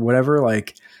cost or whatever?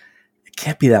 It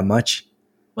can't be that much.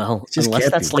 Well, unless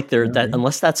that's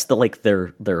unless that's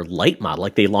their light model,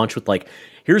 they launch with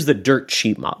here's the dirt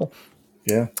cheap model.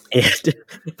 Yeah.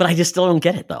 But I just still don't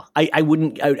get it though. I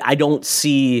don't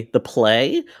see the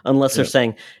play unless they're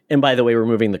saying, and by the way, we're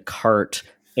moving the cart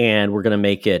and we're going to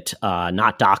make it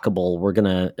not dockable. We're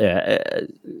going to,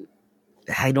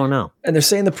 I don't know. And they're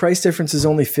saying the price difference is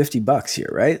only $50 here,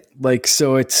 right?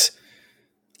 So it's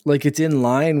it's in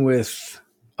line with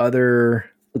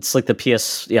other. It's like the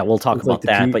PS. Yeah, we'll talk about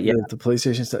that. But the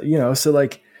PlayStation stuff, so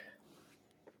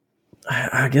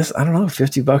I guess, I don't know,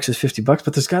 $50 is $50,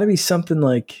 but there's got to be something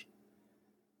I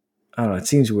don't know. It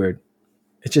seems weird.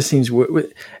 It just seems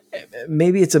weird.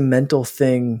 Maybe it's a mental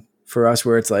thing for us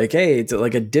where it's hey, it's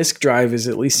a disk drive is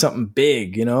at least something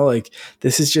big,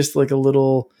 this is just a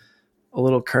little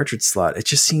cartridge slot. It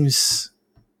seems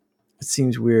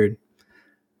weird.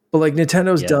 But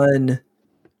Nintendo's done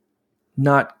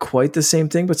not quite the same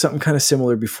thing, but something kind of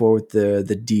similar before with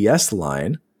the DS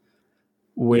line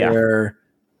where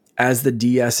as the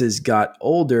DSs got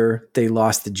older, they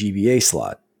lost the GBA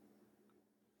slot.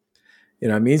 You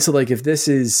know what I mean? So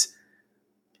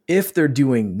if they're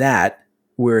doing that,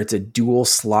 where it's a dual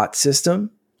slot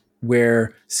system,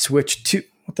 where Switch 2,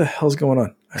 what the hell's going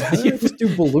on? How did I just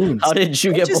do balloons? How did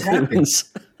you get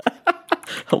balloons?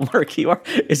 Mark,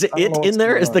 is it in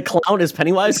there? Is the clown, is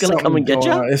Pennywise going to come and get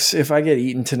you? If I get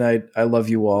eaten tonight, I love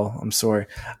you all. I'm sorry.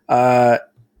 So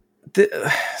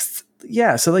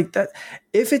that,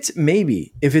 if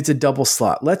it's a double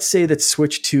slot, let's say that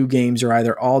Switch 2 games are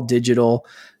either all digital,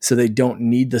 so they don't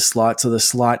need the slot. So the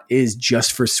slot is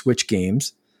just for Switch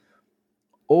games.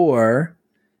 Or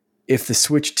if the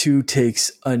Switch 2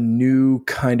 takes a new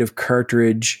kind of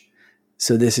cartridge,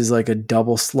 so this is like a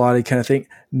double slotted kind of thing,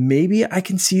 maybe I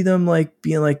can see them like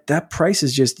being like, that price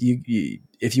is just, you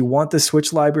if you want the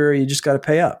Switch library, you just got to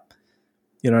pay up.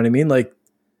 You know what I mean? Like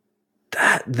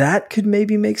that could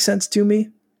maybe make sense to me.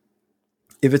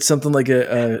 If it's something like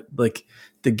like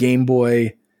the Game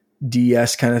Boy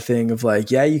DS kind of thing of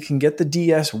like, yeah, you can get the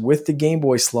DS with the Game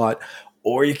Boy slot,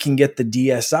 or you can get the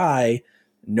DSi,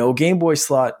 no Game Boy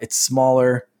slot. It's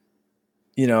smaller.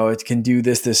 You know, it can do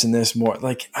this, and this more.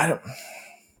 Like,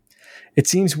 it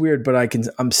seems weird, but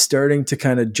I'm starting to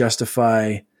kind of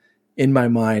justify in my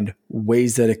mind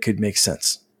ways that it could make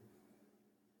sense.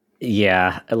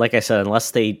 Yeah, like I said,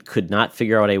 unless they could not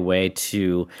figure out a way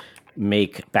to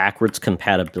make backwards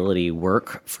compatibility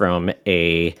work from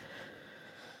a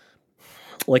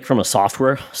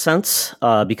software sense,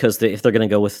 because if they're going to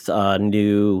go with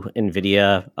new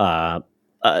NVIDIA,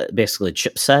 basically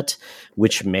chipset,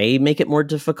 which may make it more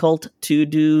difficult to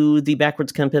do the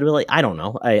backwards compatibility. I don't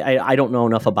know. I don't know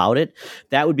enough about it.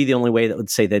 That would be the only way that would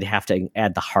say they'd have to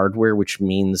add the hardware, which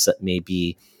means that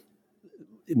maybe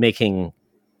making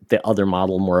the other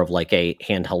model more of like a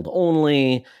handheld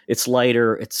only. It's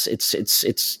lighter.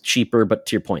 It's cheaper. But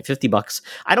to your point, $50.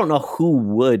 I don't know who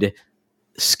would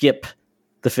skip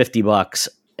the $50.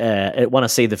 I want to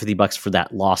save the $50 for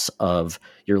that loss of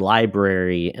your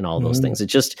library and all those things.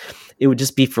 It would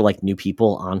just be for like new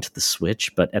people onto the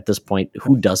Switch. But at this point,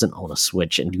 who doesn't own a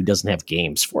Switch and who doesn't have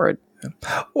games for it?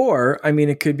 Or, I mean,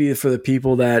 it could be for the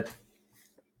people that,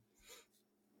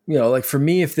 you know, like for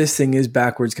me, if this thing is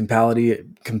backwards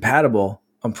compatible,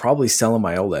 I'm probably selling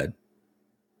my OLED.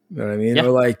 You know what I mean? Yeah.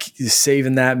 Or like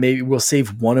saving that. Maybe we'll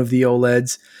save one of the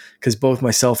OLEDs because both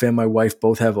myself and my wife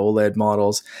both have OLED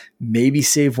models. Maybe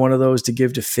save one of those to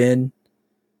give to Finn.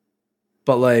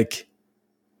 But like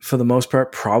for the most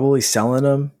part, probably selling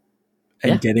them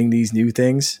and getting these new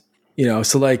things. You know,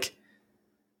 so like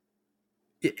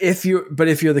if you're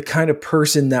the kind of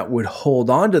person that would hold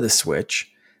on to the Switch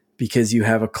because you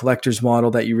have a collector's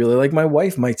model that you really like, my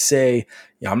wife might say,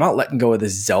 yeah, I'm not letting go of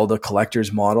this Zelda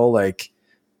collector's model. Like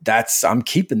I'm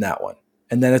keeping that one.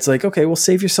 And then it's like, okay, well,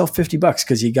 save yourself $50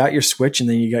 because you got your Switch and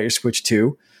then you got your Switch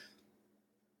 2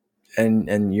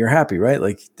 and you're happy, right?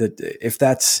 Like that, if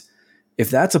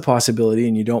that's a possibility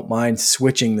and you don't mind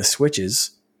switching the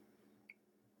Switches,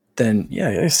 then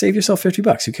yeah, save yourself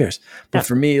 $50. Who cares? But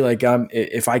for me, like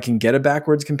if I can get a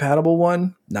backwards compatible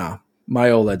one, nah, my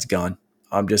OLED's gone.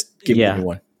 I'm just giving you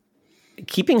one.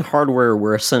 Keeping hardware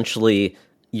where essentially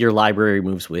your library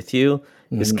moves with you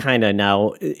is kind of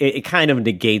now, it kind of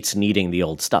negates needing the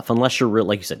old stuff, unless you're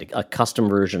like you said, a custom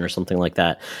version or something like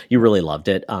that. You really loved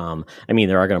it. I mean,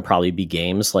 there are going to probably be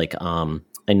games like,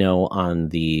 I know on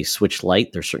the Switch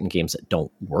Lite, there's certain games that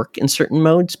don't work in certain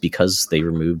modes because they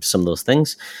removed some of those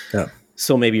things. Yeah.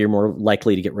 So maybe you're more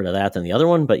likely to get rid of that than the other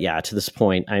one. But yeah, to this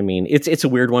point, I mean, it's a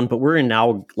weird one, but we're in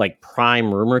now like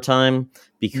prime rumor time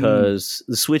because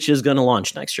the Switch is going to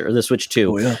launch next year, the Switch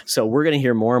 2. Oh, yeah. So we're going to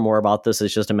hear more and more about this.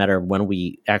 It's just a matter of when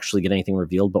we actually get anything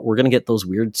revealed. But we're going to get those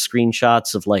weird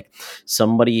screenshots of like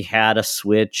somebody had a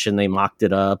Switch and they mocked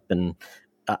it up. And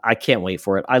I can't wait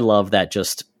for it. I love that.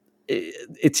 Just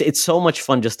it's so much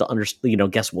fun just to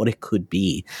understand, guess what it could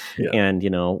be. Yeah. And,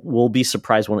 we'll be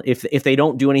surprised if they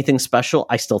don't do anything special.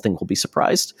 I still think we'll be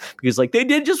surprised because like they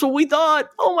did just what we thought.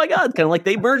 Oh my God. Kind of like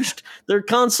they merged their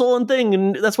console and thing.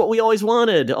 And that's what we always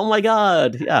wanted. Oh my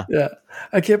God. Yeah. Yeah.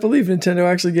 I can't believe Nintendo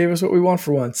actually gave us what we want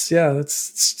for once. Yeah.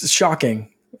 That's shocking.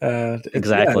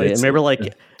 Exactly. And maybe like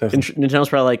Nintendo's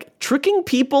probably like tricking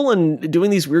people and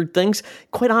doing these weird things.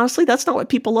 Quite honestly, that's not what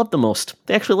people love the most.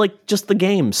 They actually like just the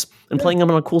games and playing them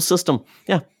on a cool system.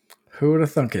 Yeah. Who would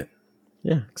have thunk it?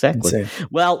 Yeah, exactly. Insane.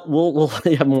 Well, we'll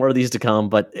have more of these to come.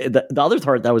 But the other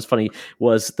part that was funny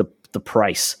was the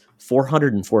price. $400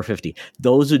 and $450.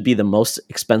 Those would be the most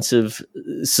expensive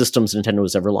systems Nintendo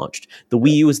has ever launched. The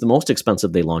Wii U is the most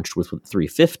expensive they launched with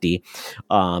 $350,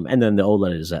 and then the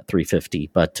OLED is at $350.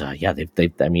 But yeah,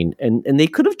 they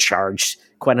could have charged,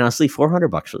 quite honestly,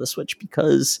 $400 for the Switch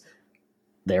because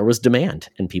there was demand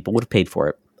and people would have paid for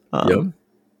it.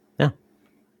 Yeah.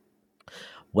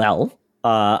 Well,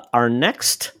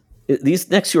 these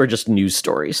next two are just news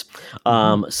stories.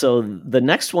 So the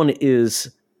next one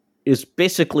is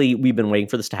basically, we've been waiting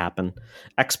for this to happen.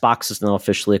 Xbox has now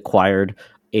officially acquired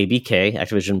ABK,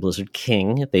 Activision Blizzard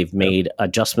King. They've made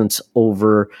adjustments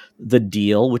over the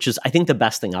deal, which is, I think, the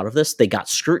best thing out of this. They got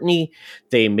scrutiny.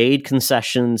 They made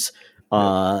concessions.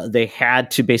 They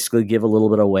had to basically give a little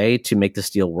bit away to make this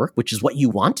deal work, which is what you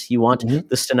want. You want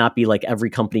this to not be like every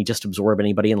company just absorb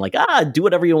anybody and like, do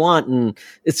whatever you want, and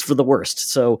it's for the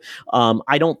worst. So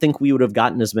I don't think we would have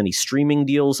gotten as many streaming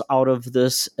deals out of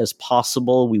this as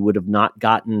possible. We would have not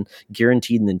gotten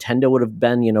guaranteed. Nintendo would have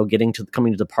been,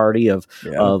 coming to the party of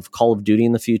Call of Duty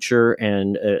in the future,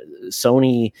 and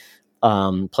Sony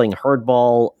playing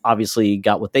hardball obviously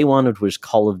got what they wanted, which was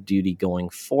Call of Duty going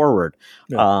forward.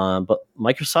 But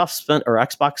Microsoft spent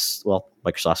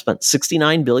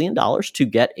 $69 billion to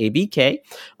get ABK,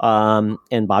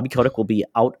 and Bobby Kotick will be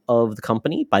out of the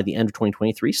company by the end of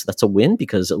 2023. So that's a win,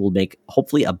 because it will make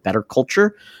hopefully a better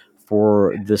culture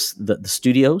for the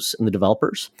studios and the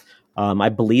developers. I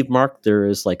believe, Mark, there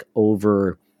is like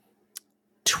over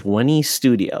 20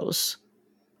 studios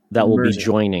that will be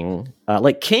joining.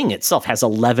 Like King itself has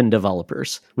 11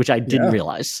 developers, which I didn't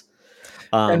realize.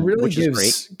 And really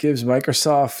which gives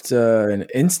Microsoft an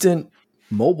instant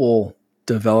mobile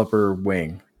developer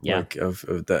wing. Like of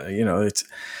that,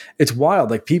 it's wild.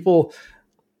 Like people,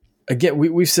 again,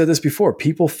 we've said this before,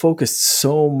 people focused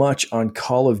so much on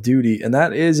Call of Duty, and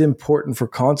that is important for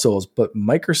consoles, but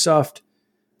Microsoft,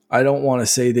 I don't want to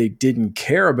say they didn't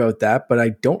care about that, but I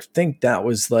don't think that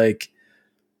was like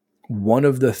one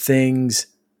of the things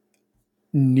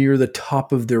near the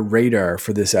top of their radar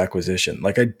for this acquisition.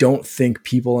 Like, I don't think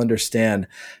people understand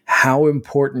how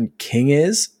important King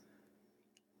is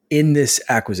in this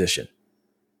acquisition.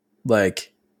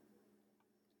 Like,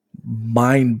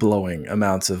 mind-blowing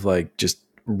amounts of like just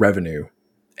revenue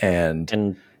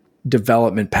and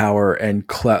development power and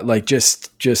like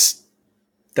just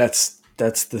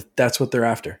that's what they're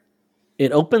after.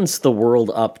 It opens the world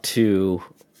up to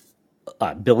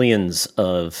billions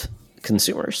of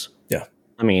consumers. Yeah.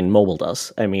 I mean, mobile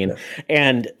does. I mean,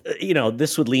 and,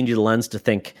 this would lead you the lens to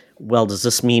think, well, does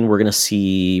this mean we're going to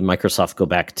see Microsoft go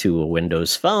back to a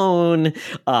Windows phone?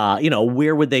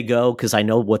 Where would they go? Because I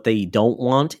know what they don't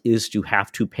want is to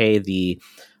have to pay the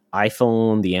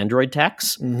iPhone, the Android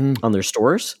tax on their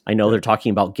stores. I know they're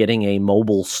talking about getting a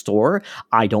mobile store.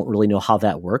 I don't really know how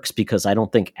that works, because I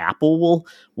don't think Apple will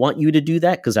want you to do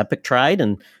that, because Epic tried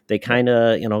and they kind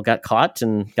of, got caught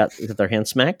and got their hands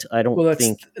smacked. I don't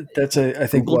think I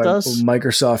think Google does.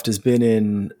 Microsoft has been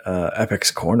in Epic's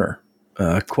corner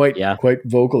quite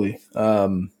vocally.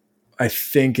 I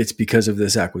think it's because of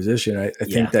this acquisition. I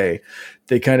think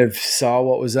they kind of saw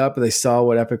what was up. They saw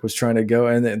what Epic was trying to go,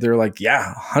 and they're like,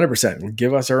 100%,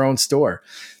 give us our own store.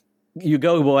 You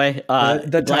go, boy.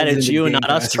 Glad it's you and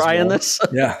not us trying this.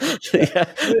 Yeah.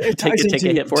 It ties take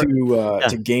a hit for it.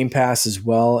 To Game Pass as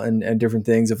well, and different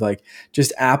things of like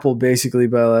just Apple basically,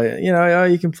 but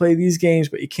like, you can play these games,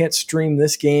 but you can't stream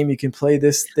this game. You can play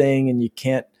this thing, and you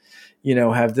can't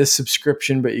have this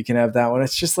subscription, but you can have that one.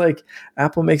 It's just like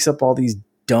Apple makes up all these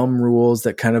dumb rules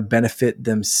that kind of benefit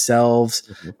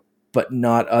themselves, but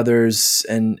not others.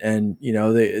 And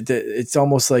it's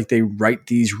almost like they write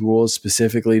these rules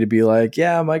specifically to be like,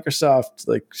 Microsoft,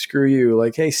 like, screw you.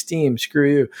 Like, hey, Steam,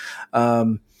 screw you.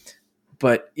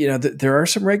 But there are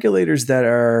some regulators that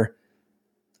are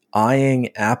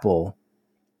eyeing Apple.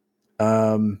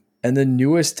 And the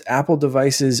newest Apple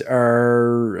devices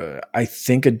are, I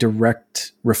think, a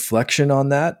direct reflection on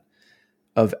that,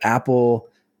 of Apple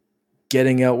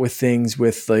getting out with things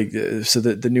with like, so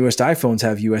that the newest iPhones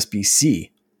have USB-C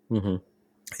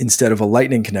instead of a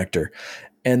Lightning connector.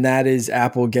 And that is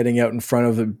Apple getting out in front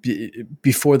of it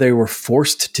before they were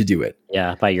forced to do it.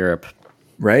 Yeah, by Europe.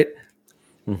 Right?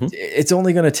 It's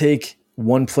only going to take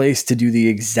one place to do the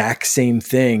exact same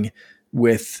thing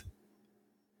with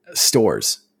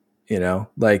stores.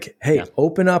 Like, hey,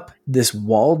 open up this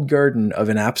walled garden of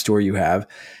an app store you have.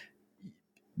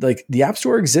 Like, the app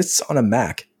store exists on a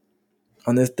Mac.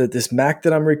 On this Mac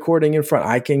that I'm recording in front,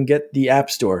 I can get the app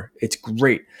store. It's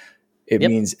great. It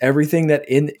means everything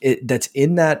that's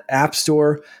in that app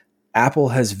store, Apple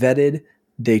has vetted.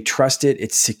 They trust it.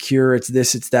 It's secure. It's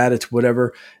this, it's that, it's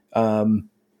whatever. For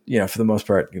the most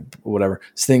part, whatever.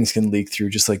 Things can leak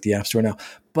through just like the app store now.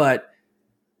 But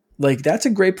like, that's a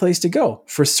great place to go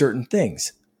for certain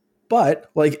things.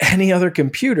 But like any other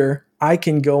computer, I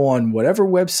can go on whatever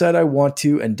website I want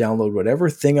to and download whatever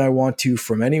thing I want to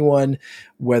from anyone.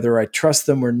 Whether I trust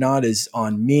them or not is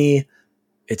on me.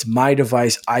 It's my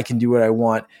device. I can do what I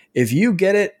want. If you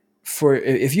get a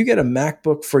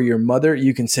MacBook for your mother,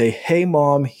 you can say, hey,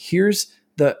 Mom, here's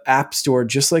the app store,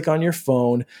 just like on your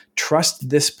phone. Trust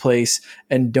this place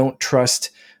and don't trust,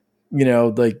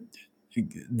 like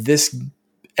this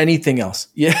anything else.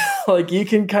 Yeah. Like, you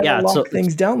can kind of lock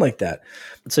things down like that.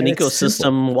 It's an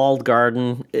ecosystem, walled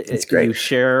garden. It's great. You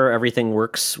share, everything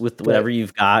works with whatever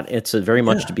you've got. It's very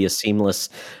much to be a seamless,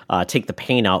 take the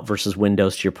pain out versus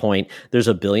Windows, to your point. There's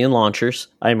a billion launchers.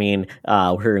 I mean,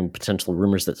 we're hearing potential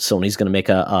rumors that Sony's going to make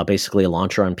basically a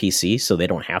launcher on PC, so they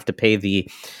don't have to pay the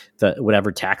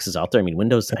whatever taxes out there. I mean,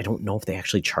 Windows, I don't know if they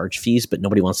actually charge fees, but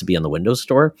nobody wants to be on the Windows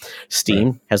Store.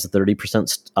 Steam has a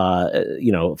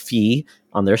 30% fee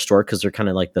on their store because they're kind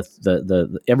of like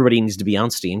the everybody needs to be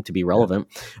on Steam to be relevant.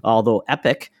 Although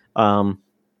Epic,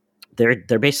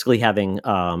 they're basically having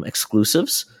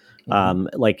exclusives,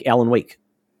 like Alan Wake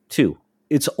 2.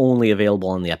 It's only available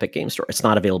on the Epic Game Store. It's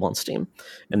not available on Steam,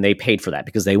 and they paid for that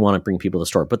because they want to bring people to the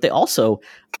store. But they also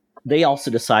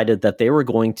decided that they were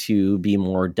going to be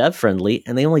more dev friendly,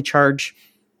 and they only charge,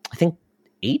 I think,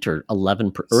 8 or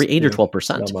 11 or 8 or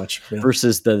 12%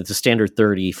 versus the standard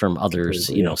 30 from others,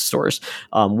 stores.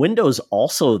 Windows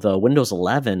also, the Windows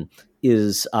 11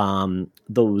 is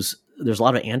there's a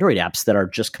lot of Android apps that are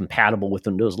just compatible with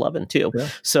Windows 11 too. Yeah.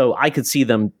 So I could see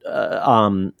them,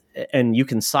 and you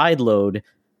can sideload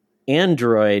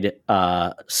Android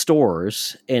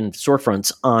stores and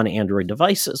storefronts on Android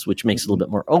devices, which makes it a little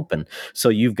bit more open. So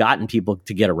you've gotten people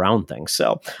to get around things.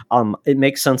 So it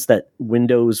makes sense that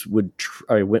Windows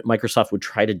Microsoft would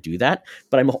try to do that.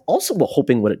 But I'm also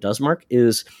hoping what it does, Mark,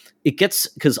 is it gets,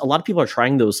 because a lot of people are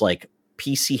trying those like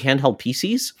handheld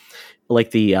PCs, like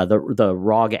the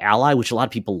ROG Ally, which a lot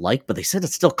of people like, but they said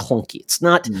it's still clunky. It's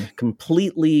not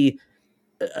completely.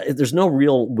 There's no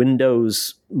real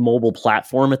Windows mobile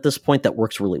platform at this point that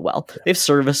works really well. They have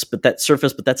Surface, but that's a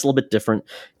little bit different.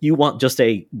 You want just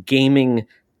a gaming,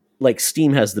 like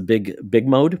Steam has the big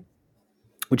mode,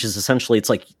 which is essentially, it's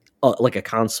like a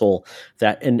console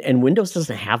that, and Windows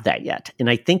doesn't have that yet. And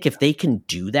I think if they can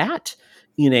do that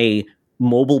in a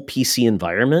mobile PC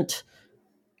environment,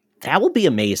 that will be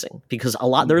amazing, because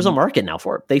there's a market now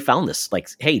for it. They found this, like,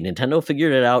 hey, Nintendo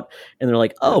figured it out, and they're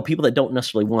like, oh, people that don't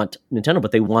necessarily want Nintendo,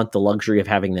 but they want the luxury of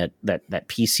having that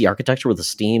PC architecture with the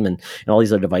Steam and all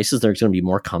these other devices. There's going to be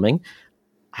more coming.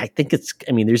 I think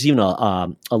there's even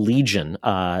a Legion.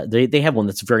 They have one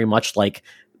that's very much like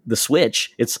the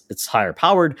Switch. It's higher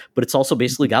powered, but it's also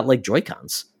basically got like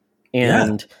Joy-Cons,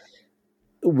 and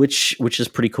which is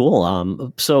pretty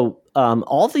cool. So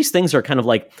all of these things are kind of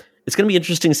like, it's going to be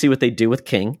interesting to see what they do with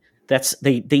King. That's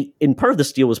in part of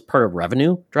this deal was part of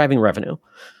driving revenue.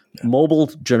 Yeah. Mobile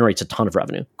generates a ton of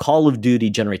revenue. Call of Duty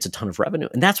generates a ton of revenue.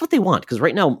 And that's what they want. Because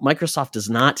right now, Microsoft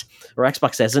does not, or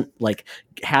Xbox hasn't like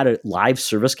had a live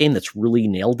service game that's really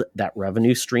nailed that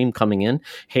revenue stream coming in.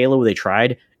 Halo, they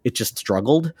tried, it just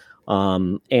struggled.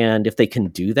 And if they can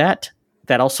do that,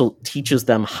 that also teaches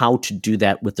them how to do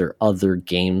that with their other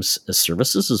games as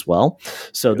services as well.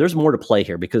 So there's more to play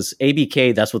here, because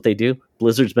ABK, that's what they do.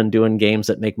 Blizzard's been doing games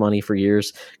that make money for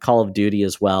years, Call of Duty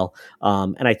as well.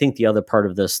 And I think the other part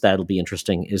of this that'll be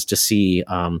interesting is to see,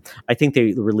 I think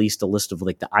they released a list of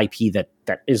like the IP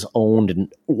that is owned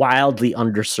and wildly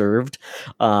underserved.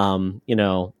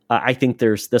 I think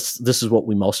there's this is what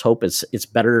we most hope is it's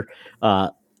better,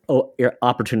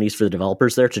 opportunities for the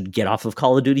developers there to get off of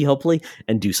Call of Duty, hopefully,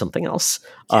 and do something else.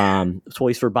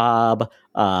 Toys for Bob.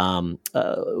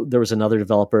 There was another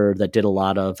developer that did a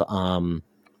lot of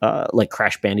like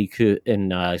Crash Bandicoot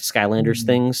and Skylanders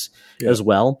things as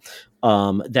well,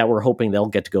 that we're hoping they'll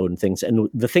get to go and things. And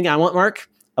the thing I want, Mark,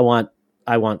 I want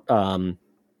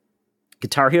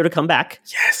Guitar Hero to come back.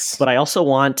 Yes. But I also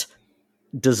want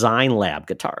Design Lab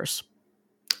guitars.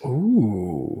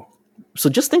 Ooh. So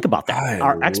just think about that.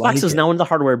 Our Xbox is now in the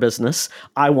hardware business.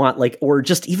 I want or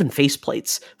just even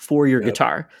faceplates for your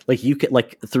guitar. Like you could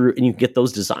and you can get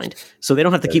those designed. So they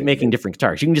don't have to keep making different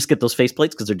guitars. You can just get those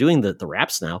faceplates because they're doing the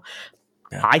wraps now.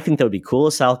 Yeah. I think that would be cool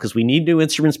as hell, because we need new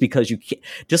instruments, because you can't,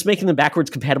 just making them backwards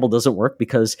compatible doesn't work,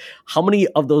 because how many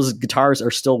of those guitars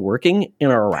are still working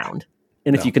and are around?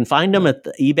 And if you can find them at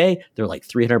the eBay, they're like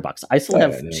 $300. I still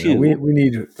have two. We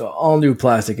need all new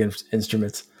plastic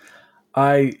instruments.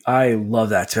 I love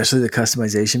that, especially the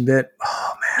customization bit.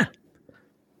 Oh man.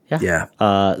 Yeah.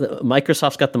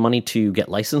 Microsoft's got the money to get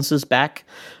licenses back.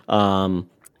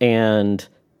 And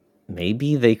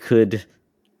maybe they could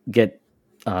get,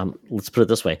 let's put it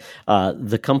this way.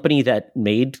 The company that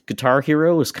made Guitar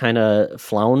Hero is kind of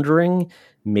floundering.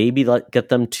 Maybe get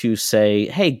them to say,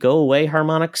 hey, go away,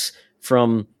 Harmonix,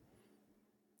 from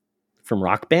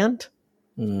Rock Band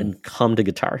and come to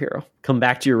Guitar Hero. Come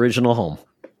back to your original home.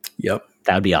 Yep.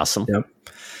 That would be awesome. Yep.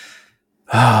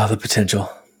 The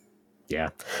potential. Yeah.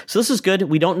 So this is good.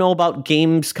 We don't know about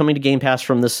games coming to Game Pass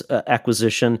from this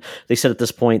acquisition. They said at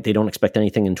this point they don't expect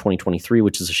anything in 2023,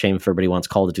 which is a shame if everybody wants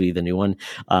Call of Duty, the new one,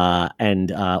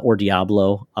 or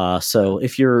Diablo. So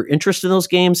if you're interested in those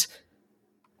games,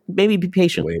 maybe be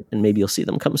patient and maybe you'll see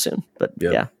them come soon. But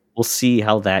yeah, we'll see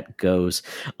how that goes.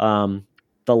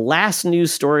 The last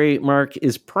news story, Mark,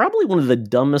 is probably one of the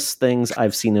dumbest things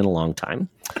I've seen in a long time.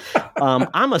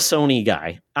 I'm a Sony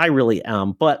guy. I really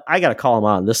am. But I got to call them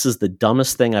out. This is the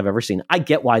dumbest thing I've ever seen. I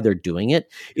get why they're doing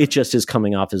it. It just is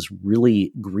coming off as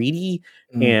really greedy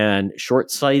and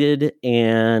short-sighted.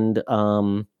 And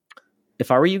if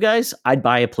I were you guys, I'd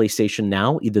buy a PlayStation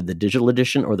now, either the digital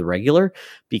edition or the regular,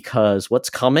 because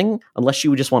what's coming, unless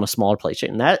you just want a smaller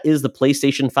PlayStation, that is the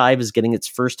PlayStation 5 is getting its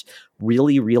first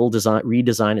really real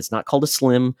redesign. It's not called a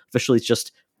Slim. Officially, it's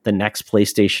just the next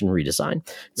PlayStation redesign.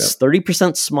 It's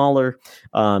 30% smaller.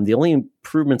 The only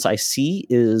improvements I see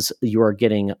is you are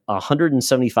getting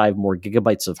 175 more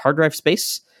gigabytes of hard drive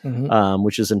space,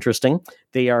 which is interesting.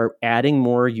 They are adding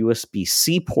more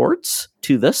USB-C ports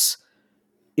to this.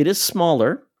 It is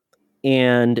smaller,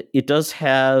 and it does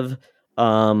have,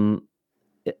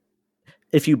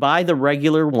 if you buy the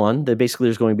regular one, then basically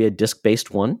there's going to be a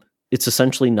disc-based one. It's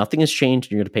essentially nothing has changed,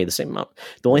 and you're going to pay the same amount.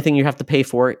 The only thing you have to pay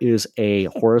for is a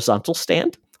horizontal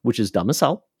stand, which is dumb as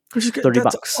hell.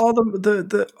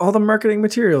 $30. All the marketing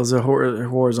materials are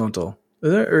horizontal.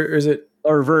 Is it, or is it?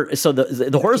 So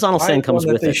the horizontal stand comes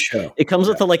with it. It comes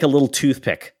with a little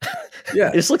toothpick. Yeah,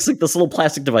 it just looks like this little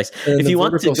plastic device. If you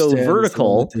want to go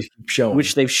vertical,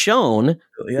 which they've shown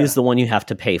is the one you have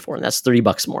to pay for, and that's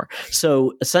 $30 more.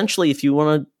 So essentially, if you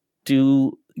want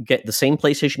to get the same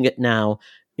PlayStation you get now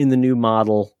in the new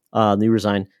model, new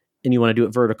design, and you want to do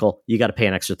it vertical, you got to pay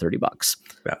an extra $30.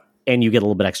 Yeah, and you get a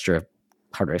little bit extra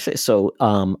hard drive space. So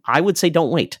I would say don't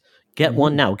wait. Get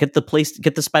one now. Get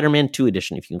the Spider-Man 2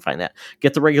 edition if you can find that.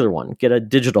 Get the regular one. Get a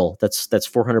digital. That's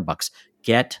 $400.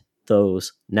 Get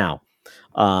those now,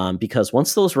 because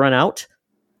once those run out,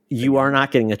 you are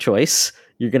not getting a choice.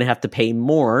 You're going to have to pay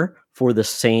more for the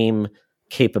same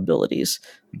capabilities.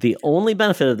 The only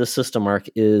benefit of this system, Mark,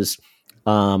 is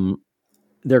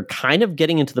they're kind of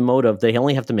getting into the mode of they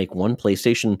only have to make one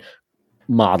PlayStation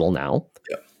model now.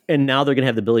 Yeah. And now they're going to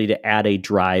have the ability to add a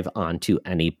drive onto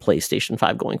any PlayStation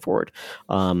 5 going forward.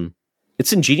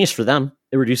 It's ingenious for them.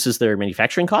 It reduces their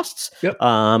manufacturing costs. Yep.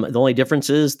 The only difference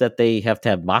is that they have to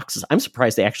have boxes. I'm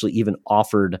surprised they actually even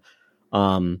offered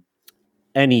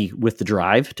any with the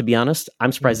drive, to be honest.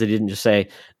 I'm surprised they didn't just say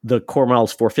the core model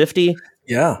is $450.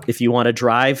 Yeah. If you want a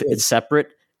drive, it's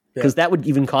separate. Because that would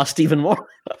even cost even more.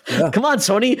 Yeah. Come on,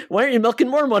 Sony. Why aren't you milking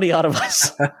more money out of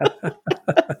us?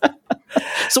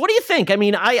 So what do you think? I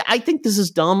mean, I think this is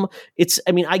dumb.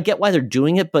 I get why they're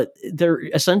doing it, but they're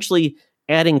essentially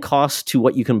adding costs to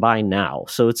what you can buy now.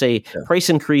 So it's a price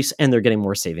increase, and they're getting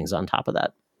more savings on top of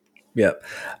that. Yeah.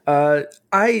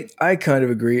 I kind of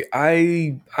agree.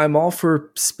 I'm all for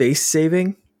space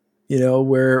saving,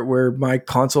 where my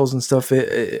consoles and stuff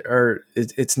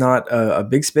it's not a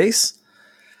big space.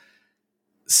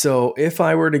 So if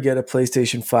I were to get a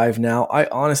PlayStation 5 now, I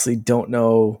honestly don't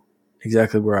know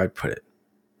exactly where I'd put it.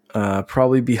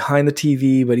 Probably behind the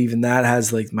TV, but even that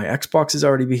has my Xbox is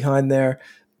already behind there.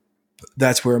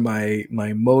 That's where my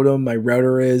modem, my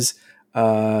router is.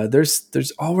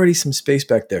 There's already some space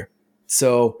back there.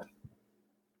 So,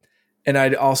 and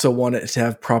I'd also want it to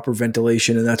have proper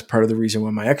ventilation, and that's part of the reason why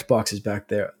my Xbox is back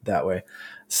there that way.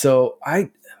 So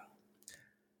that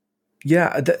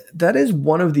is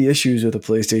one of the issues with the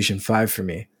PlayStation 5 for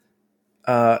me.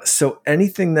 So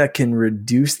anything that can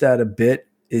reduce that a bit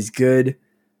is good.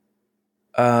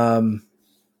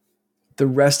 The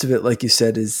rest of it, like you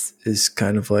said, is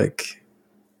kind of like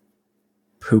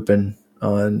pooping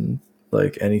on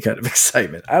any kind of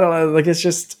excitement. I don't know. It's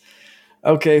just,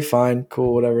 okay, fine,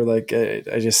 cool, whatever. I don't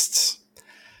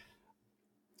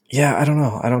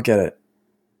know. I don't get it.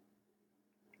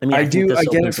 I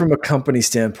get it from a company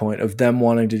standpoint of them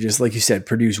wanting to just, like you said,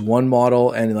 produce one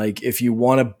model. And if you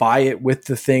want to buy it with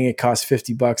the thing, it costs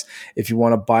 $50. If you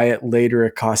want to buy it later,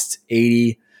 it costs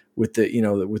 $80 with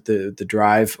the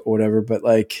drive or whatever. But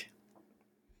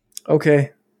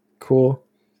okay, cool.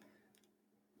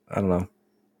 I don't know.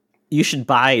 You should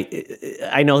buy,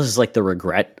 I know this is the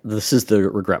regret. This is the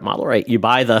regret model, right? You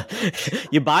buy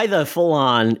the full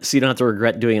on, so you don't have to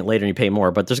regret doing it later and you pay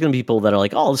more. But there's going to be people that are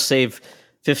like, oh, I'll save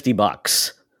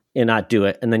 $50 and not do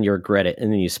it, and then you regret it,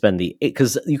 and then you spend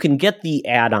because you can get the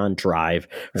add-on drive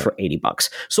for $80.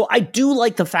 So I do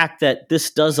like the fact that this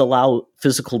does allow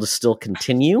physical to still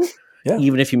continue, Yeah.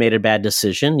 Even if you made a bad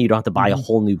decision, you don't have to buy a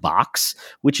whole new box,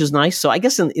 which is nice. So I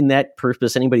guess in that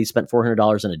purpose, anybody who spent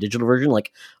 $400 on a digital version,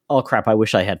 like, oh crap, I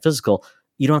wish I had physical.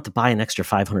 You don't have to buy an extra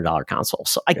 $500 console.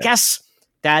 So I guess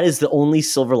that is the only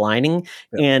silver lining.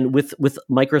 Yeah. And with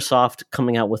Microsoft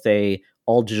coming out with a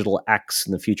all digital X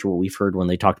in the future, what we've heard when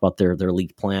they talked about their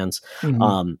leaked plans,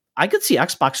 I could see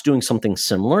Xbox doing something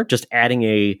similar, just adding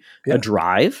a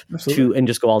drive and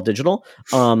just go all digital.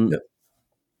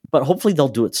 But hopefully they'll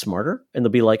do it smarter and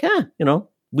they'll be like,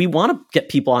 we want to get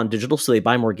people on digital so they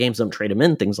buy more games, don't trade them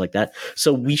in, things like that.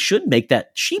 So we should make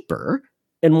that cheaper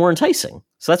and more enticing.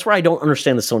 So that's where I don't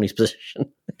understand the Sony's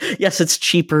position. Yes, it's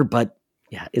cheaper, but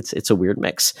yeah, it's a weird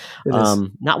mix.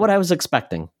 Not what I was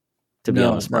expecting, to be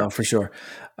honest. No, for sure.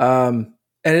 And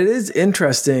it is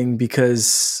interesting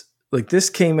because like this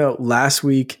came out last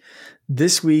week.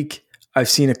 This week, I've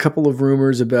seen a couple of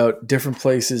rumors about different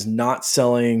places not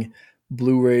selling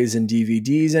Blu-rays and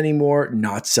DVDs anymore,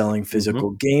 not selling physical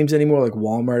games anymore. Like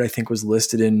Walmart, I think, was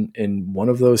listed in one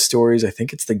of those stories. I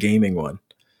think it's the gaming one.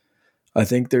 I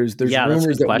think there's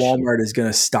rumors that Walmart is going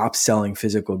to stop selling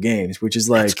physical games, which is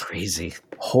like, that's crazy.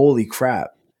 Holy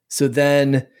crap. So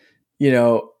then,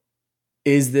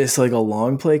 is this like a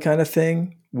long play kind of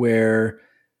thing where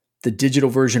the digital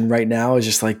version right now is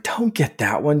just like, don't get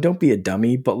that one. Don't be a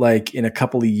dummy. But like in a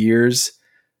couple of years,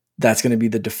 that's going to be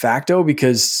the de facto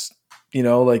because,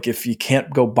 like if you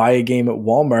can't go buy a game at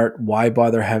Walmart, why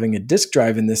bother having a disc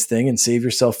drive in this thing and save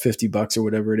yourself $50 or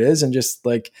whatever it is? And just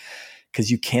like, because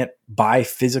you can't buy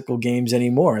physical games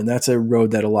anymore. And that's a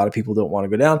road that a lot of people don't want to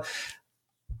go down.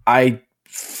 I,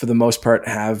 for the most part,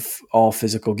 have all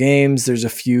physical games. There's a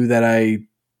few that I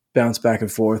bounce back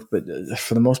and forth, but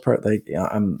for the most part, like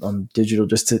I'm digital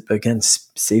just to, again,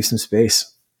 save some space.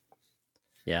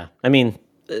 Yeah. I mean,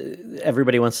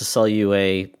 everybody wants to sell you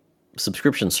a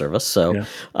subscription service, so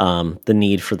the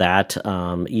need for that,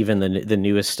 even the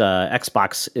newest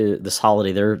Xbox this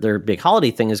holiday, their big holiday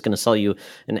thing is going to sell you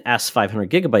an S 500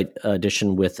 gigabyte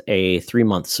edition with a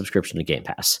 3-month subscription to Game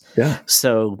Pass. Yeah,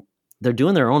 so they're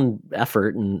doing their own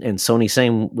effort, and Sony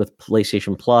same with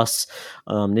PlayStation Plus.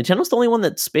 Nintendo's the only one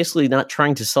that's basically not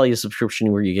trying to sell you a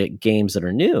subscription where you get games that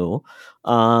are new,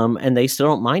 and they still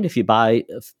don't mind if you buy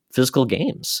physical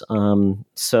games.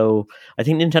 So I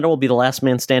think Nintendo will be the last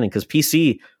man standing because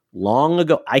PC, long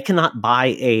ago, I cannot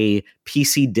buy a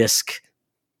PC disc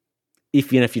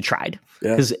even if you tried.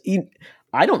 Because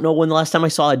I don't know when the last time I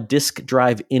saw a disc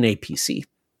drive in a PC.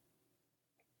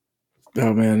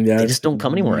 Oh man, yeah, they just don't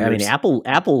come anymore. I mean,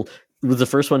 Apple was the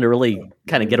first one to really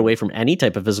kind of get away from any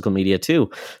type of physical media too.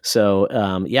 So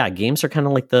games are kind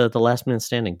of like the last man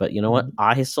standing. But you know what?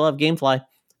 I still have GameFly,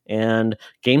 and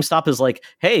GameStop is like,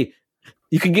 hey,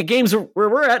 you can get games where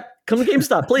we're at. Come to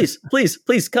GameStop, please,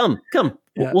 please come.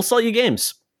 Yeah. We'll sell you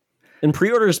games. And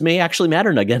pre-orders may actually matter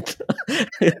again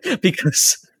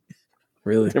because.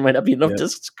 Really, there might not be enough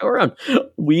discs to go around.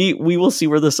 We will see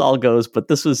where this all goes, but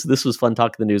this was fun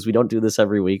talking the news. We don't do this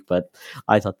every week, but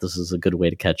I thought this was a good way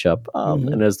to catch up.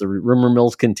 And as the rumor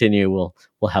mills continue,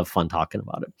 we'll have fun talking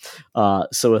about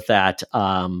it. So with that,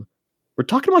 we're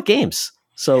talking about games.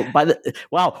 So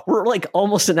we're like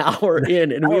almost an hour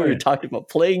in, and we were talking about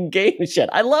playing games yet.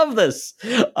 I love this.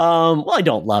 I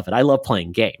don't love it. I love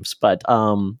playing games, but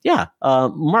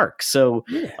Mark. So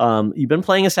you've been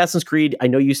playing Assassin's Creed. I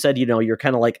know you said you're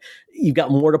kind of like you've got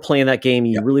more to play in that game.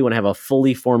 You really want to have a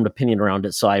fully formed opinion around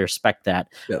it. So I respect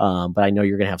that. Yep. But I know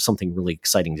you're going to have something really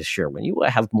exciting to share when you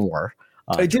have more.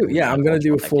 I do. Yeah, I'm going to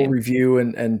do a full review,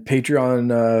 and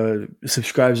Patreon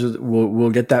subscribers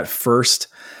will get that first.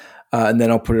 And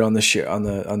then I'll put it on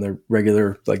the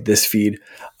regular like this feed.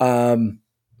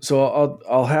 So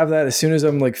I'll have that as soon as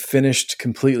I'm like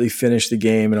completely finished the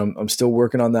game, and I'm still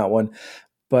working on that one.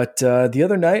 But the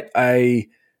other night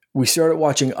we started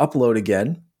watching Upload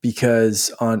again because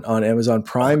on Amazon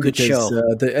Prime good show.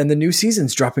 And the new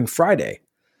season's dropping Friday.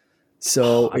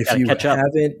 So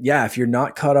if you're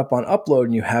not caught up on Upload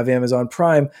and you have Amazon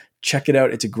Prime, check it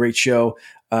out. It's a great show.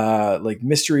 Like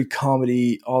mystery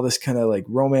comedy, all this kind of like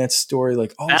romance story,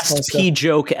 like all best this P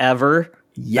joke ever.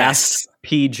 Yes. Best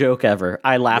P joke ever.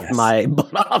 I laughed my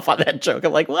butt off on that joke.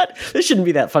 I'm like, what? This shouldn't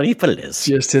be that funny, but it is.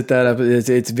 Just hit that up.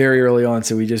 It's very early on,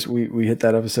 so we hit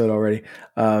that episode already.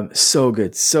 So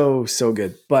good, so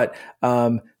good. But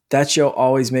that show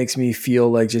always makes me feel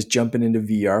like just jumping into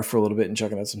VR for a little bit and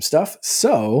checking out some stuff.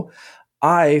 So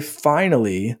I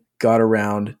finally got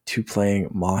around to playing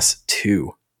Moss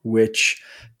 2, which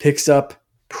picks up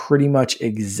pretty much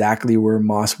exactly where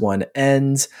Moss 1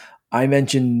 ends. I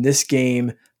mentioned this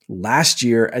game last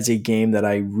year as a game that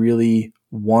I really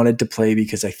wanted to play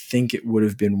because I think it would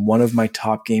have been one of my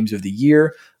top games of the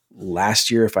year.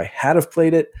 last year if I had have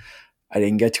played it. I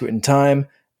didn't get to it in time.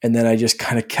 And then I just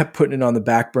kind of kept putting it on the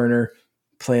back burner,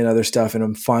 playing other stuff. And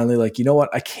I'm finally like, you know what?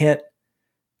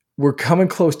 We're coming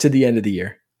close to the end of the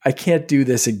year. I can't do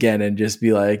this again and just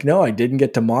be like, no, I didn't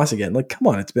get to Moss again. Like, come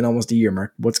on, it's been almost a year,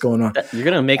 Mark. What's going on? You're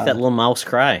going to make that little mouse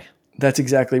cry. That's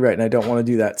exactly right. And I don't want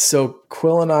to do that. So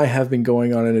Quill and I have been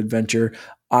going on an adventure.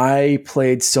 I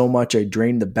played so much, I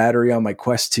drained the battery on my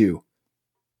Quest 2.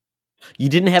 You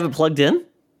didn't have it plugged in?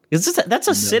 That's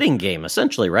a sitting game,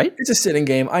 essentially, right? It's a sitting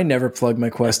game. I never plugged my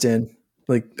Quest in.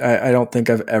 Like, I don't think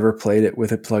I've ever played it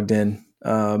with it plugged in.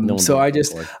 So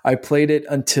I played it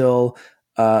until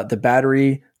I got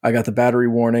the battery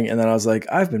warning. And then I was like,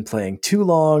 I've been playing too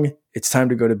long. It's time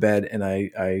to go to bed. And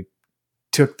I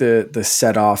took the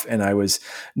set off, and I was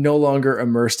no longer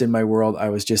immersed in my world. I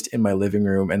was just in my living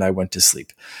room, and I went to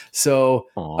sleep. So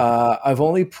I've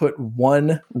only put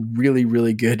one really,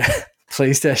 really good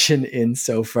play session in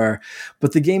so far,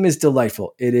 but the game is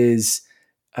delightful. It is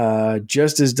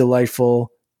just as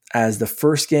delightful as the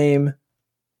first game.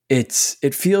 It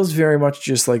feels very much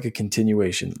just like a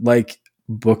continuation, like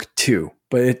book 2,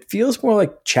 but it feels more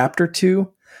like chapter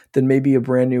 2 than maybe a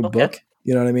brand new book.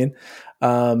 You know what I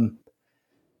mean?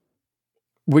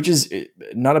 Which is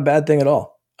not a bad thing at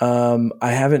all.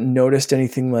 I haven't noticed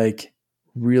anything like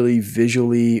really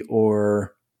visually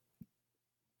or,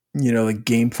 like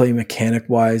gameplay mechanic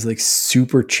wise, like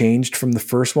super changed from the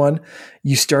first one.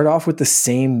 You start off with the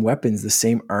same weapons, the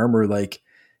same armor. Like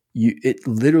it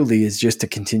literally is just a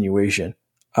continuation.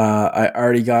 I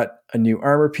already got a new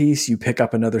armor piece. You pick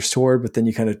up another sword, but then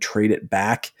you kind of trade it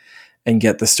back and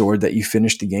get the sword that you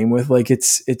finished the game with. Like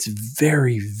it's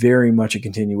very, very much a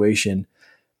continuation.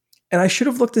 And I should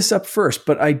have looked this up first,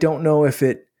 but I don't know if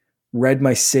it read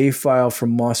my save file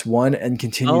from Moss 1 and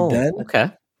continued then.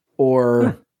 Okay.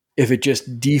 Or if it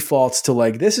just defaults to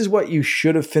like, this is what you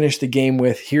should have finished the game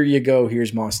with. Here you go.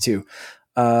 Here's Moss 2.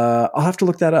 I'll have to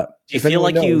look that up. Do you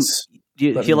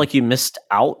feel like you missed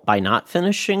out by not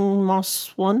finishing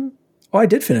Moss 1? Oh, I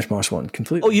did finish Moss 1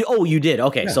 completely. Oh, you did.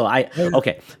 Okay. Yeah. So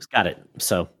got it.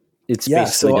 So it's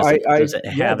basically does it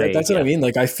have that's what I mean.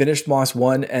 Like I finished Moss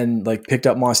 1 and like picked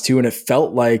up Moss 2, and it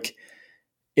felt like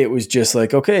it was just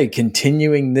like, okay,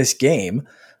 continuing this game.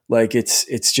 Like it's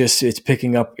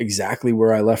picking up exactly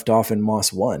where I left off in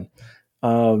Moss 1.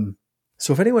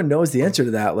 So if anyone knows the answer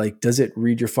to that, like, does it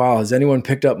read your file? Has anyone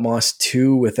picked up Moss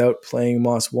 2 without playing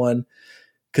Moss 1?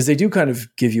 Because they do kind of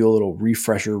give you a little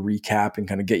refresher recap and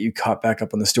kind of get you caught back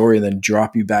up on the story and then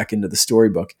drop you back into the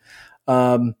storybook.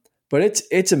 But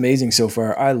it's amazing so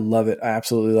far. I love it. I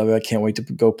absolutely love it. I can't wait to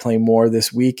go play more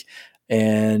this week.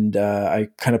 And I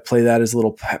kind of play that as a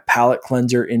little palate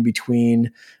cleanser in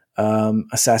between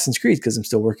Assassin's Creed, because I'm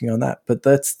still working on that. But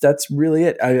that's really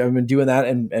it. I've been doing that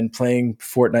and playing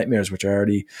Fort Nightmares, which I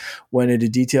already went into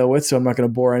detail with, so I'm not going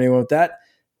to bore anyone with that.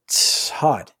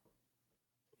 Todd,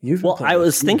 I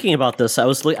was thinking about this. I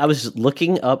was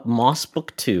looking up Moss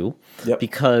Book 2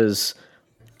 because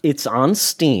it's on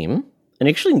Steam. And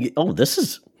actually,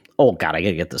 I gotta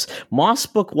get this. Moss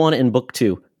Book 1 and Book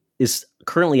 2 is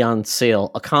currently on sale,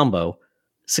 a combo,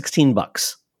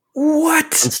 $16. What?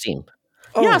 On Steam.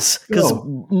 Oh, yes, because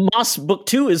Moss Book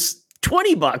 2 is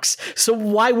 $20. So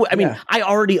why would I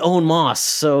already own Moss,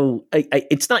 so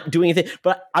it's not doing anything.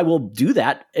 But I will do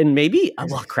that, and maybe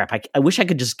crap. I wish I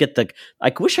could just get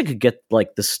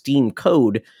like the Steam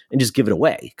code and just give it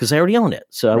away because I already own it.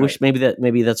 So I wish maybe that's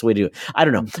the way to do it. I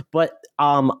don't know, but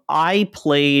I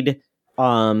played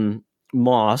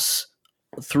Moss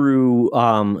through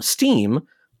Steam,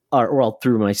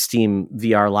 through my Steam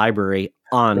VR library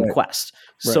on Quest.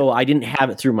 So I didn't have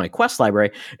it through my Quest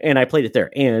library, and I played it there.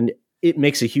 And it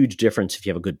makes a huge difference if you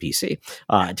have a good PC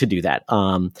to do that.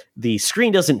 The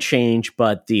screen doesn't change,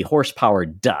 but the horsepower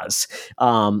does.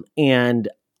 And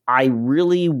I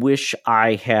really wish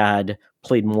I had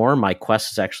played more. My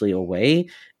Quest is actually away,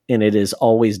 and it is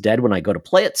always dead when I go to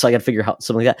play it. So I got to figure out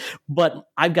something like that. But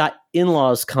I've got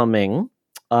in-laws coming.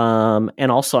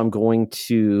 And also I'm going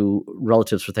to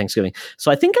relatives for Thanksgiving.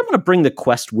 So I think I'm going to bring the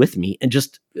Quest with me and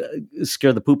just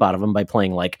scare the poop out of them by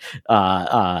playing like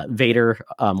Vader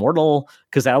Mortal,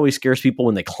 because that always scares people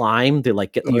when they climb. They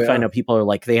find out people are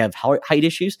like, they have height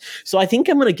issues. So I think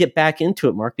I'm going to get back into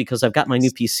it, Mark, because I've got my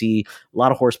new PC, a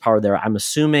lot of horsepower there. I'm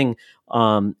assuming,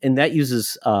 and that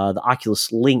uses the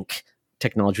Oculus Link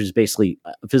technology, is basically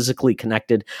physically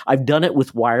connected. I've done it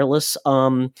with wireless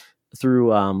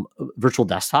Virtual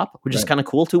Desktop, which is kind of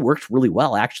cool too. Works really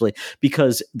well actually,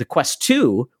 because the Quest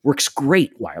 2 works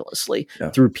great wirelessly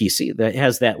through PC. That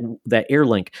has that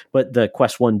AirLink, but the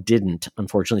Quest 1 didn't.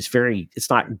 Unfortunately, it's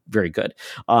not very good.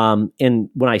 And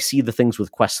when I see the things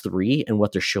with Quest 3 and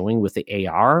what they're showing with the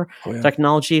AR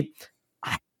technology,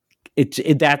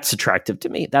 that's attractive to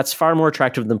me. That's far more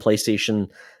attractive than PlayStation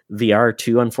VR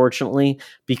 2, unfortunately,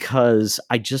 because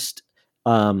I just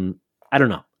I don't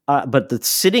know. But the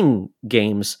sitting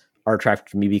games are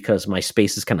attractive to me because my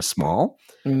space is kind of small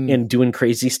and doing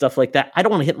crazy stuff like that. I don't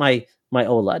want to hit my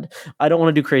OLED. I don't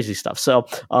want to do crazy stuff. So,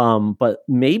 but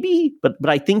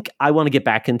I think I want to get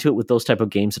back into it with those type of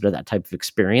games that are that type of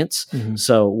experience.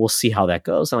 So we'll see how that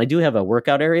goes. And I do have a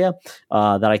workout area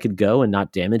that I could go and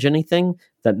not damage anything.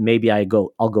 That maybe I'll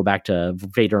go back to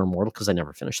Vader Immortal because I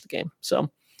never finished the game.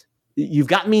 So you've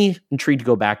got me intrigued to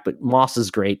go back, but Moss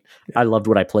is great. I loved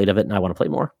what I played of it, and I want to play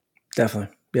more.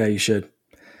 Definitely. Yeah, you should.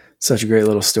 Such a great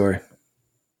little story.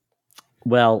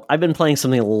 Well, I've been playing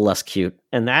something a little less cute,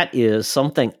 and that is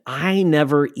something I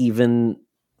never even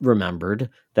remembered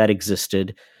that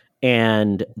existed,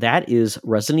 and that is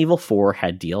Resident Evil 4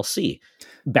 had DLC.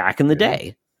 Back in the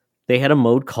day, they had a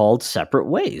mode called Separate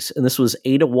Ways, and this was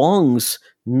Ada Wong's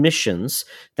missions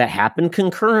that happened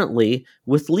concurrently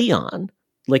with Leon.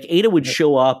 Like Ada would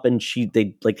show up and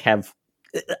they'd like have,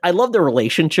 I love their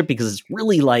relationship because it's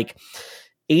really like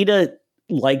Ada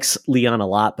likes Leon a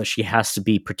lot, but she has to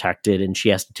be protected and she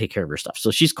has to take care of her stuff. So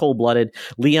she's cold-blooded.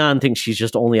 Leon thinks she's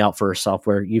just only out for herself,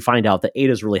 where you find out that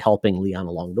Ada's really helping Leon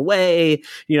along the way.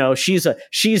 You know, she's got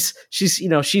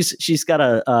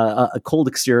a cold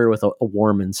exterior with a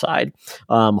warm inside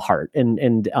heart.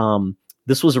 And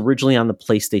this was originally on the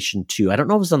PlayStation 2. I don't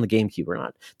know if it was on the GameCube or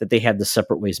not, that they had the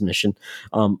Separate Ways mission.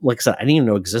 Like I said, I didn't even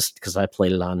know it existed because I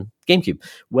played it on GameCube.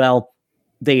 Well,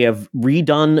 they have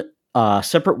redone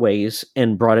Separate Ways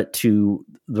and brought it to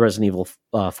the Resident Evil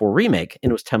 4 remake,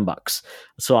 and it was $10.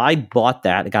 So I bought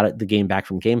that. I got the game back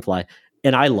from GameFly,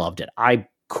 and I loved it. I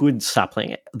couldn't stop playing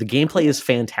it. The gameplay is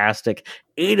fantastic.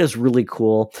 Ada's really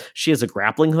cool. She has a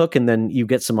grappling hook, and then you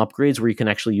get some upgrades where you can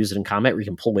actually use it in combat, where you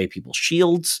can pull away people's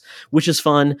shields, which is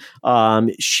fun.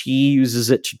 She uses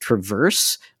it to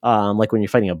traverse, like when you're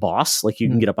fighting a boss, like you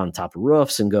can get up on top of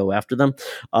roofs and go after them.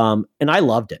 And I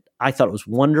loved it. I thought it was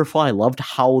wonderful. I loved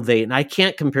how and I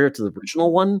can't compare it to the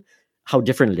original one, how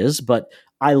different it is, but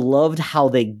I loved how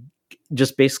they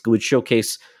just basically would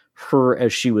showcase her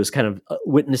as she was kind of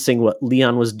witnessing what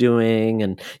Leon was doing.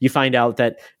 And you find out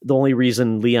that the only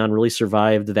reason Leon really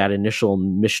survived that initial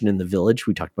mission in the village,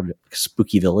 we talked about it,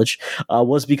 Spooky Village,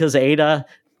 was because Ada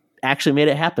actually made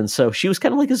it happen. So she was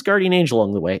kind of like his guardian angel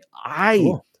along the way.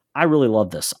 I really love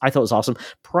this. I thought it was awesome.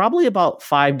 Probably about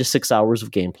 5 to 6 hours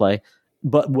of gameplay,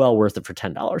 but well worth it for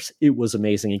 $10. It was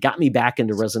amazing. It got me back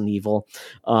into Resident Evil.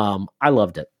 I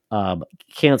loved it.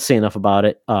 Can't say enough about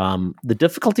it. The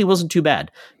difficulty wasn't too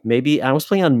bad. Maybe I was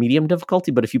playing on medium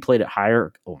difficulty, but if you played it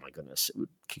higher, oh my goodness, it would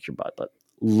kick your butt. But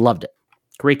loved it.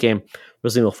 Great game.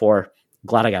 Resident Evil 4.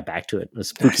 Glad I got back to it. It was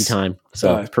spooky time.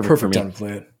 So it's perfect for me. Time to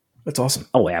play it. That's awesome.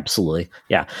 Oh, absolutely.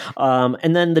 Yeah.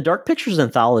 And then the Dark Pictures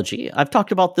Anthology. I've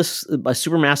talked about this by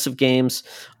Supermassive Games.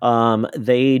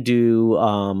 They do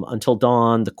Until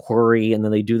Dawn, The Quarry, and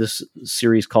then they do this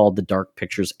series called the Dark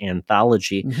Pictures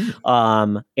Anthology.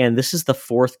 And this is the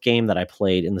 4th game that I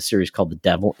played in the series called The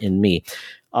Devil in Me.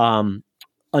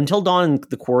 Until Dawn and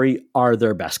The Quarry are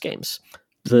their best games.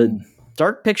 The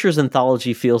Dark Pictures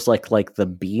Anthology feels like the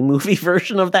B movie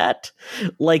version of that,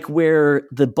 like where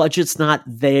the budget's not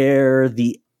there,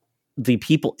 the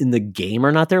people in the game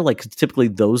are not there. Like typically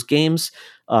those games,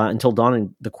 Until Dawn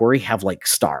and The Quarry, have like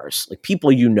stars, like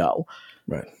people you know.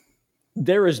 Right.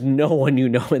 There is no one you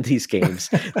know in these games.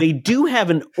 They do have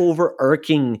an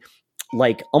overarching,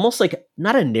 like almost like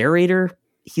not a narrator.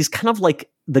 He's kind of like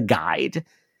the guide,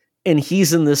 and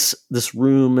he's in this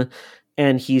room.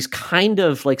 And he's kind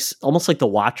of like almost like the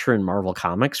Watcher in Marvel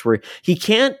Comics, where he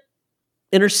can't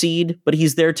intercede, but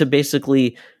he's there to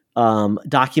basically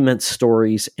document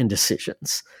stories and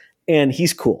decisions. And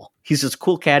he's cool. He's this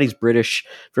cool cat. He's British,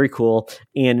 very cool.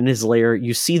 And in his lair,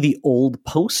 you see the old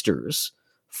posters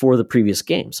for the previous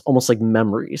games, almost like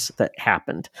memories that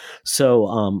happened.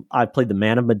 So I played the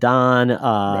Man of Medan.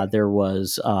 Right. There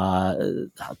was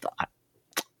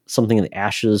something in the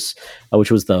Ashes,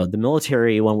 which was the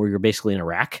military one where you're basically in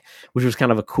Iraq, which was kind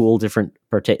of a cool, different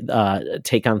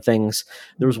take on things.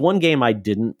 There was one game I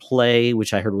didn't play,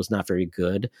 which I heard was not very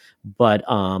good, but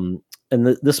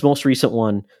this most recent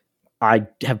one, I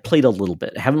have played a little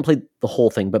bit. I haven't played the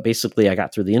whole thing, but basically I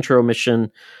got through the intro mission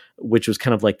which was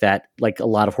kind of like that, like a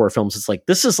lot of horror films. It's like,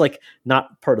 this is like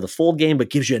not part of the full game, but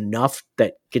gives you enough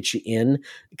that gets you in,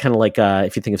 kind of like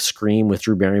if you think of Scream with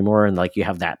Drew Barrymore, and like you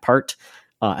have that part.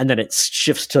 And then it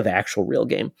shifts to the actual real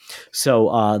game.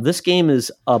 So this game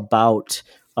is about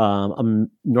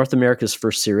North America's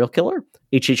first serial killer,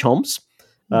 H.H. Holmes,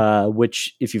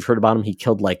 which, if you've heard about him, he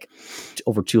killed like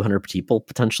over 200 people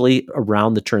potentially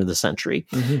around the turn of the century.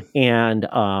 And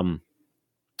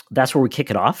that's where we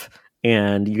kick it off.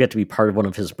 And you get to be part of one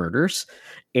of his murders.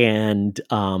 And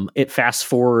it fast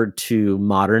forward to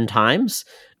modern times.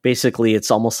 Basically,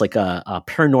 it's almost like a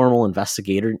paranormal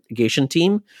investigation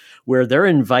team where they're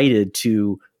invited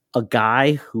to a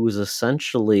guy who has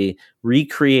essentially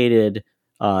recreated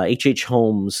H.H.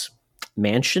 Holmes'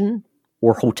 mansion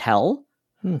or hotel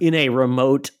in a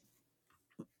remote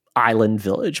island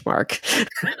village, Mark.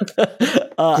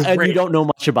 And you don't know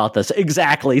much about this.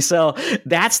 Exactly. So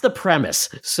that's the premise.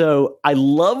 So I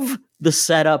love the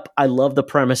setup. I love the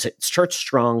premise. It starts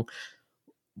strong,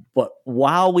 but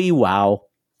wow,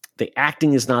 the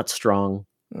acting is not strong.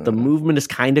 The movement is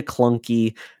kind of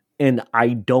clunky, and I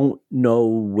don't know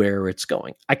where it's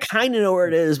going. I kind of know where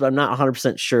it is, but I'm not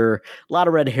 100% sure. A lot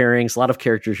of red herrings, a lot of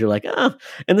characters. You're like,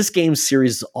 and this game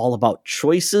series is all about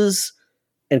choices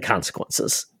and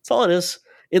consequences. That's all it is.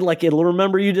 It'll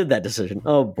remember you did that decision.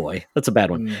 Oh boy, that's a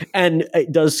bad one. And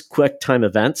it does quick time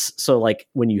events. So like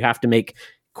when you have to make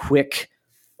quick,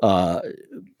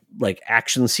 like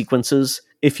action sequences,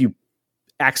 if you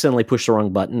accidentally push the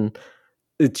wrong button,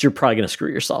 you're probably going to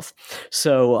screw yourself.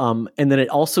 So, and then it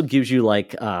also gives you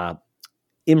like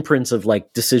imprints of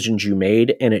like decisions you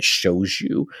made, and it shows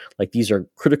you like these are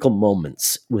critical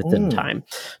moments within time.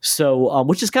 So,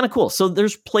 which is kind of cool. So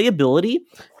there's playability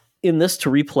in this to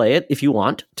replay it if you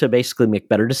want to basically make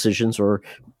better decisions or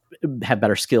have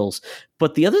better skills.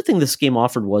 But the other thing this game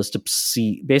offered was to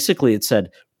see, basically it said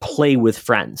play with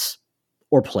friends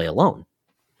or play alone.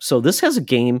 So this has a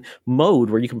game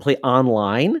mode where you can play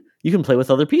online. You can play with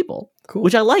other people,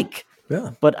 which I like.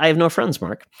 Yeah, but I have no friends,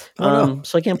 Mark. So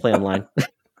I can't play online.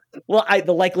 Well,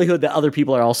 the likelihood that other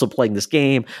people are also playing this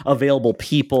game, available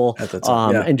people,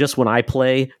 and just when I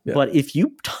play. Yeah. But if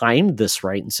you timed this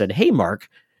right and said, "Hey, Mark,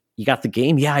 you got the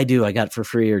game?" "Yeah, I do. I got it for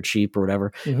free or cheap or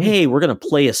whatever." "Hey, we're going to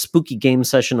play a spooky game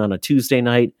session on a Tuesday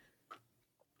night."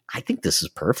 I think this is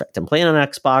perfect. I'm playing on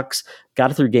Xbox, got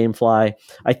it through GameFly.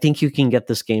 I think you can get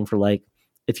this game for like,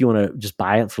 if you want to just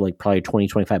buy it for like probably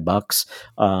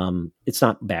 $20-25. It's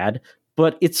not bad,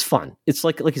 but it's fun. It's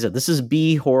like you said, this is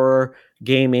B horror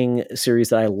gaming series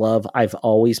that I love. I've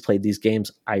always played these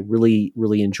games. I really,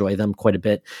 really enjoy them quite a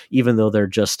bit, even though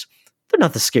they're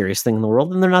not the scariest thing in the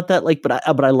world. And they're not that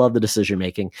but I love the decision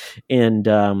making. And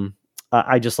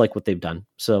I just like what they've done.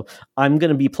 So I'm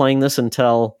going to be playing this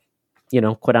until,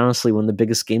 quite honestly, when the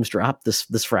biggest games drop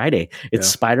this Friday. It's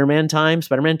Spider-Man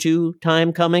 2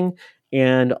 time coming,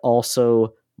 and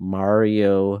also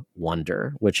Mario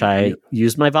Wonder, which I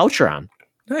used my voucher on.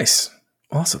 Nice.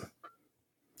 Awesome.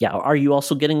 Yeah. Are you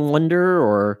also getting Wonder,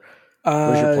 or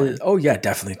what's your plan? Oh yeah,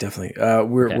 definitely.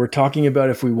 We're talking about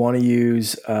if we want to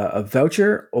use a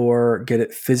voucher or get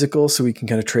it physical so we can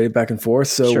kind of trade it back and forth.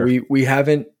 So sure. we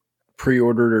haven't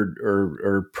pre-ordered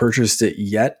or purchased it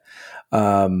yet.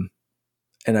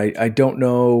 And I don't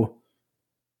know,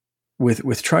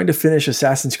 with trying to finish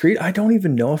Assassin's Creed, I don't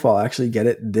even know if I'll actually get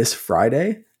it this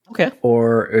Friday. Okay.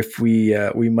 Or if we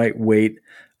might wait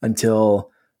until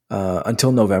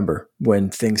November when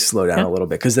things slow down a little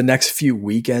bit, because the next few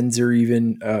weekends are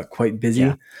even quite busy.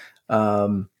 Yeah.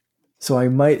 So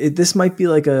this might be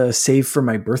like a save for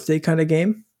my birthday kind of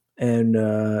game, and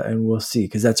we'll see,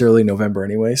 because that's early November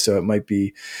anyway. So it might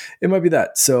be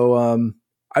that. So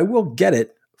I will get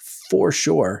it for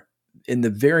sure in the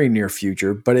very near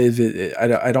future, but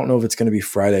I don't know if it's going to be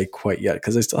Friday quite yet,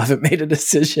 because I still haven't made a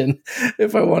decision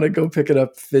if I want to go pick it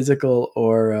up physical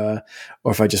or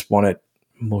if I just want it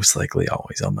most likely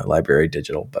always on my library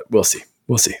digital. But we'll see.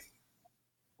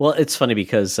 Well, it's funny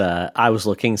because I was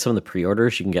looking, some of the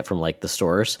pre-orders you can get from like the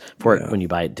stores for it when you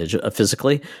buy it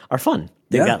physically are fun.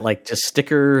 They've got like just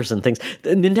stickers and things.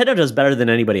 Nintendo does better than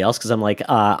anybody else, because I'm like,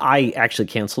 I actually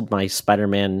canceled my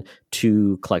Spider-Man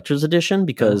 2 Collector's Edition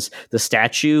because the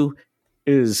statue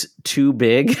is too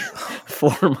big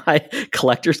for my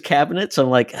collector's cabinet. So I'm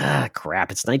like,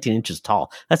 crap, it's 19 inches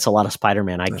tall. That's a lot of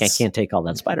Spider-Man. I can't take all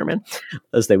that Spider-Man,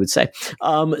 as they would say.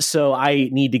 So I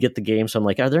need to get the game. So I'm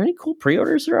like, are there any cool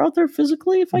pre-orders that are out there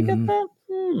physically if I get that?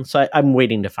 So I'm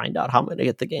waiting to find out how I'm going to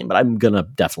get the game, but I'm going to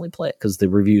definitely play it because the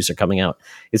reviews are coming out.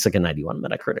 It's like a 91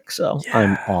 Metacritic. So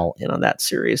I'm all in on that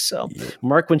series. So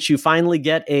Mark, once you finally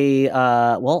get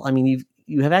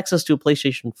you have access to a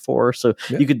PlayStation 4, so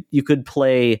you could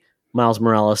play Miles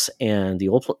Morales and the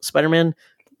old Spider-Man,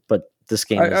 but this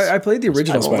game I played the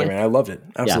original Spider-Man. I loved it.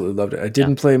 Absolutely loved it. I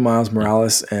didn't play Miles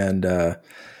Morales, and I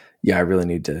really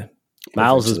need to.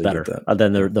 Miles is better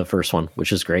than the first one,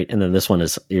 which is great, and then this one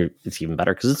it's even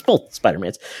better because it's both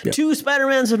Spider-Mans. Yep. 2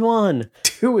 Spider-Mans in one.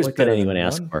 2 is what could anyone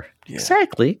ask for? Yeah.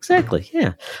 Exactly.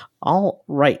 Yeah. All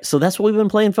right. So that's what we've been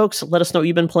playing, folks. Let us know what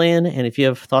you've been playing, and if you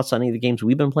have thoughts on any of the games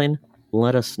we've been playing,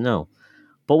 let us know.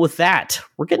 But with that,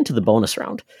 we're getting to the bonus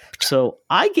round. So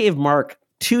I gave Mark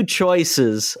 2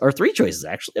 choices, or 3 choices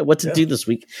actually, what to do this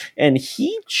week, and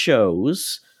he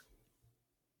chose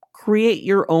create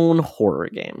your own horror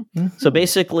game. Mm-hmm. So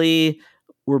basically,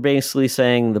 we're basically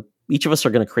saying each of us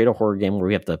are going to create a horror game where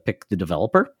we have to pick the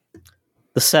developer,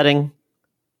 the setting,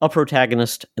 a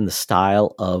protagonist, and the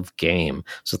style of game.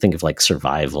 So think of like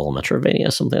survival,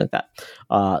 Metroidvania, something like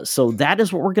that. So that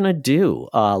is what we're going to do.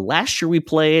 Last year we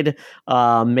played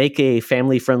Make a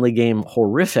Family-Friendly Game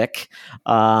Horrific.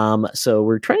 So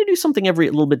we're trying to do something a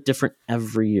little bit different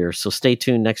every year. So stay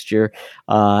tuned next year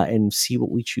and see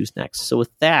what we choose next. So with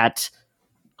that,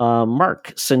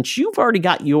 Mark, since you've already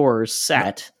got yours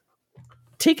set,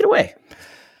 take it away.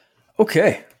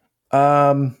 Okay.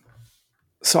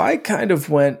 So I kind of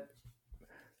went,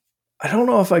 I don't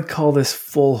know if I'd call this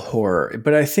full horror,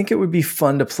 but I think it would be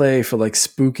fun to play for like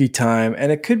spooky time.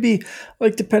 And it could be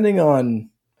like, depending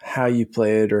on how you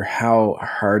play it or how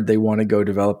hard they want to go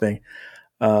developing.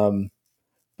 But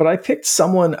I picked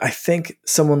someone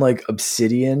like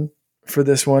Obsidian for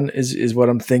this one is what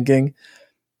I'm thinking,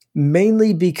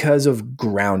 mainly because of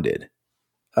Grounded.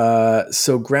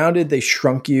 So Grounded, they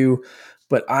shrunk you,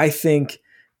 but I think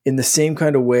in the same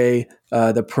kind of way,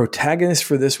 the protagonist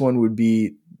for this one would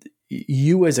be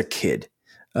you as a kid.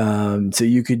 So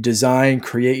you could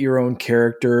create your own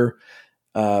character,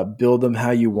 build them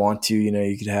how you want to.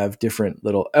 You could have different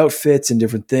little outfits and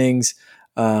different things.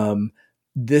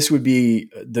 This would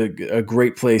be a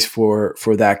great place for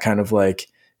that kind of like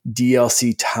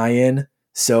DLC tie-in.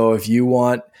 So if you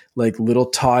want like little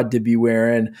Todd to be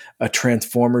wearing a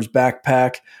Transformers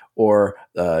backpack, or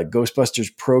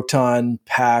Ghostbusters Proton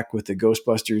pack with the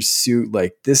Ghostbusters suit,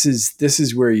 like this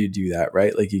is where you do that,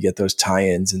 right? Like you get those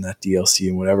tie-ins and that DLC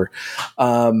and whatever.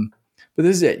 But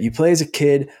this is it. You play as a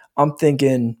kid. I'm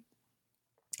thinking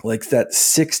like that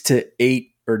 6 to 8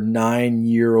 or 9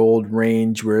 year old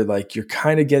range where like you're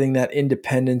kind of getting that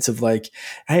independence of like,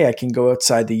 hey, I can go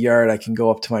outside the yard. I can go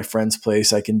up to my friend's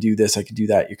place. I can do this. I can do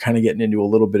that. You're kind of getting into a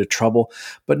little bit of trouble,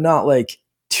 but not like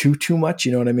too much.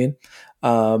 You know what I mean?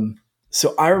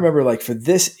 So I remember like for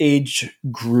this age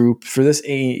group, for this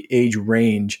age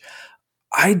range,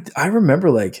 I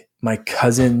remember like my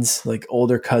cousins, like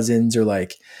older cousins or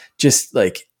like just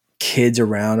like kids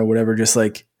around or whatever, just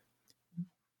like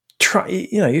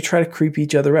you try to creep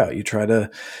each other out. You try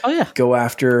to go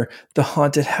after the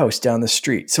haunted house down the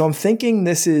street. So I'm thinking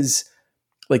this is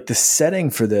like the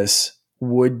setting for this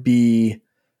would be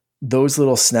those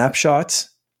little snapshots.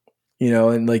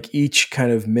 And like each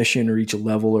kind of mission or each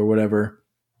level or whatever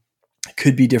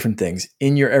could be different things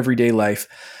in your everyday life.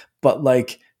 But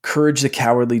like Courage the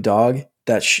Cowardly Dog,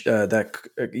 cartoon,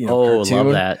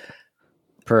 love that.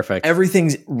 Perfect.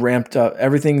 Everything's ramped up.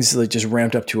 Everything's like just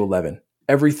ramped up to 11.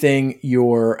 Everything,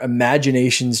 your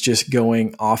imagination's just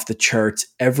going off the charts.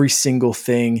 Every single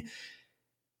thing,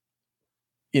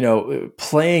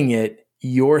 playing it,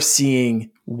 you're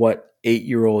seeing what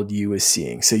 8-year-old you is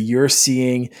seeing. So you're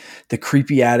seeing the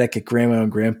creepy attic at grandma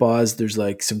and grandpa's. There's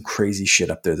like some crazy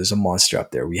shit up there. There's a monster up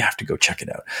there. We have to go check it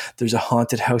out. There's a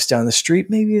haunted house down the street.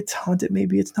 Maybe it's haunted.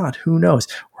 Maybe it's not. Who knows?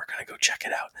 We're going to go check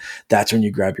it out. That's when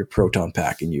you grab your Proton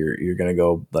pack and you're going to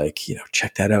go like,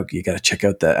 check that out. You got to check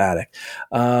out the attic.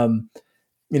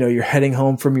 You're heading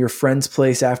home from your friend's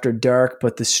place after dark,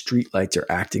 but the streetlights are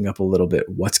acting up a little bit.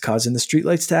 What's causing the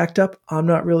streetlights to act up? I'm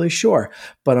not really sure,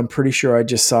 but I'm pretty sure I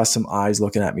just saw some eyes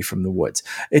looking at me from the woods.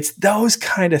 It's those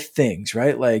kind of things,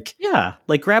 right? Like, yeah,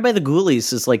 like Grab by the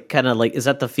Ghoulies is like kind of like, is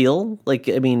that the feel? Like,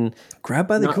 I mean, Grab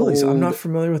by the Ghoulies. I'm not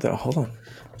familiar with that. Hold on.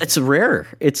 It's rare.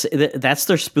 That's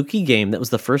their spooky game. That was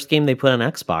the first game they put on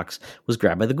Xbox, was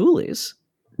Grab by the Ghoulies.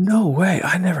 No way.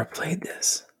 I never played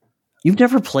this. You've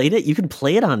never played it? You can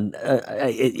play it on,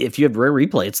 if you have Rare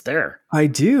Replay, it's there. I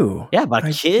do. Yeah, about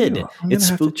a kid. It's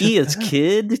spooky. It's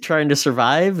kid trying to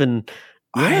survive. And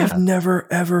I have never,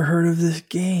 ever heard of this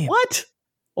game. What?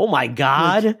 Oh my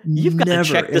God. Like, you've got to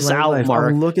check this out,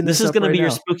 Mark. This is going to be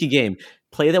your spooky game.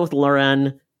 Play that with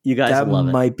Lauren. You guys love it.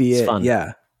 That might be it. Fun.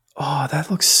 Yeah. Oh, that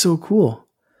looks so cool.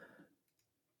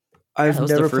 That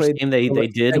was the first game they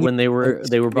did when they were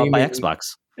bought by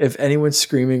Xbox. If anyone's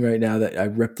screaming right now that I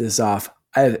ripped this off,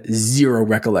 I have zero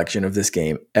recollection of this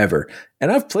game ever,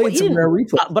 and I've played some Rare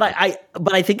Replay.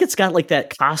 But I think it's got like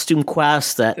that Costume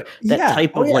Quest, that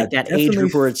type of like that age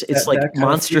group where it's like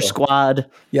Monster Squad.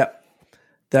 Yep.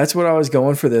 That's what I was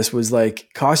going for. This was like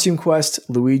Costume Quest,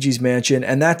 Luigi's Mansion,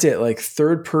 and that's it. Like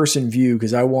third person view,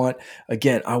 because I want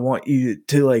you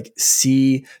to like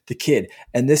see the kid.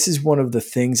 And this is one of the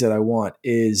things that I want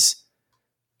is,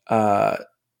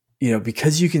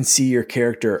 because you can see your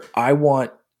character. I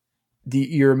want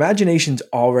your imagination's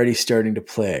already starting to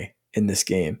play in this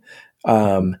game.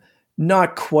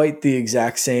 Not quite the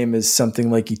exact same as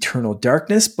something like Eternal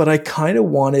Darkness, but I kind of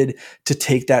wanted to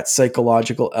take that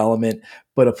psychological element,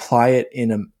 but apply it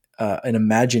in an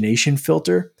imagination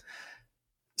filter.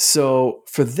 So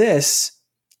for this,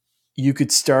 you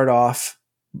could start off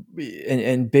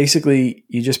and basically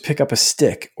you just pick up a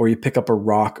stick, or you pick up a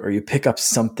rock, or you pick up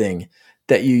something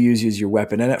that you use as your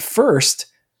weapon. And at first,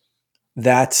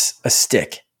 that's a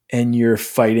stick, and you're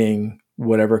fighting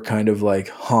whatever kind of like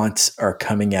haunts are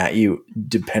coming at you,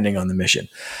 depending on the mission.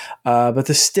 But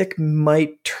the stick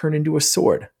might turn into a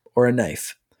sword or a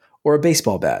knife or a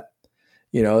baseball bat.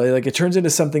 Like it turns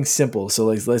into something simple. So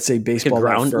like, let's say baseball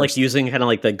bat first. Like using kind of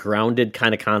like the grounded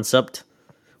kind of concept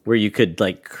where you could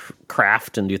like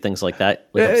craft and do things like that.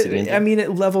 I mean,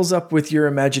 it levels up with your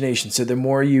imagination. So the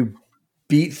more you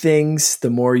beat things, the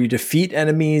more you defeat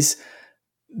enemies,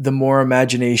 the more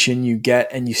imagination you get,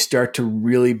 and you start to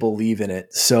really believe in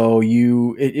it. So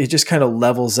it just kind of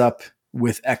levels up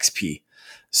with XP.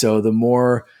 So the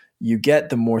more you get,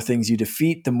 the more things you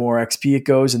defeat, the more XP it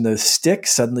goes, and the stick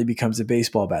suddenly becomes a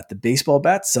baseball bat. The baseball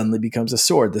bat suddenly becomes a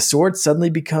sword. The sword suddenly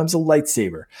becomes a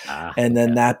lightsaber. And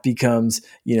then that becomes,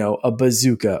 a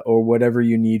bazooka or whatever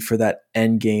you need for that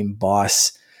end game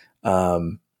boss,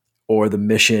 or the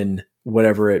mission,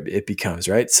 whatever it becomes,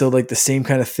 right? So like the same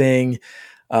kind of thing.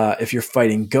 If you're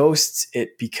fighting ghosts,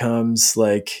 it becomes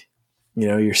like,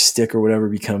 your stick or whatever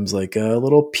becomes like a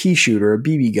little pea shooter, a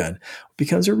BB gun,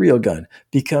 becomes a real gun,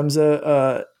 becomes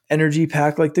a energy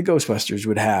pack like the Ghostbusters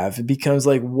would have. It becomes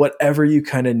like whatever you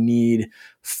kind of need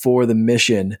for the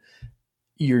mission.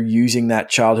 You're using that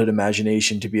childhood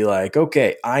imagination to be like,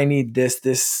 okay, I need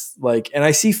this, like, and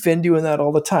I see Finn doing that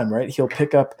all the time, right? He'll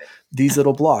pick up these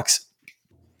little blocks.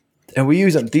 And we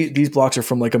use them. These blocks are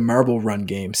from like a Marble Run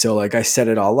game. So like I set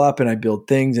it all up and I build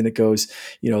things, and it goes,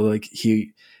 like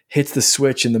he hits the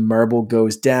switch and the marble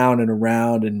goes down and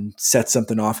around and sets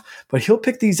something off. But he'll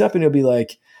pick these up and he'll be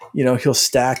like, he'll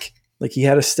stack, like he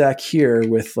had a stack here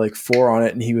with like 4 on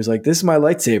it. And he was like, this is my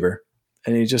lightsaber.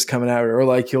 And he's just coming out, or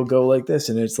like he'll go like this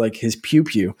and it's like his pew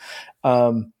pew.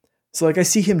 So like I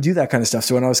see him do that kind of stuff.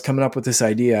 So when I was coming up with this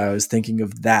idea, I was thinking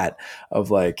of that, of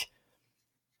like,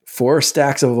 4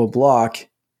 stacks of a block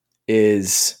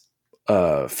is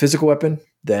a physical weapon.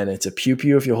 Then it's a pew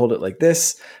pew if you hold it like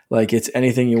this. Like it's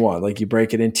anything you want. Like you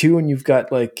break it in 2 and you've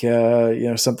got like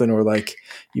something, or like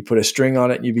you put a string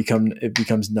on it and it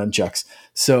becomes nunchucks.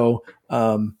 So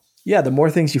the more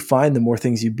things you find, the more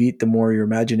things you beat, the more your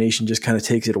imagination just kind of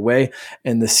takes it away,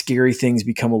 and the scary things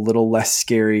become a little less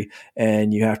scary,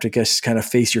 and you have to just kind of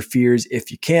face your fears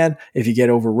if you can. If you get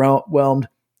overwhelmed,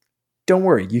 don't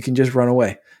worry, you can just run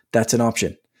away. That's an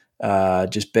option.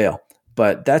 Just bail.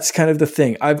 But that's kind of the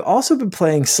thing. I've also been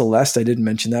playing Celeste. I didn't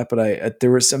mention that, but there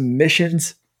were some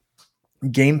missions,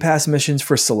 Game Pass missions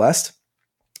for Celeste.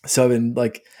 So I've been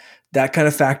like, that kind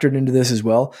of factored into this as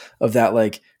well, of that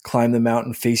like climb the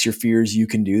mountain, face your fears, you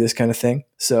can do this kind of thing.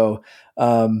 So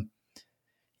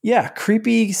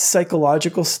creepy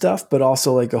psychological stuff, but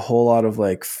also like a whole lot of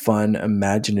like fun,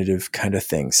 imaginative kind of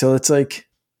thing. So it's like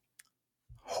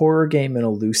horror game in a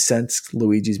loose sense,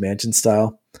 Luigi's Mansion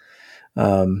style.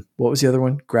 What was the other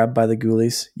one? Grabbed by the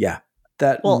Ghoulies. Yeah.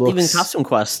 Even Costume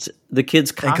Quest, the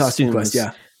kids' costumes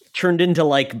turned into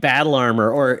like battle armor,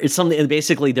 or it's something, and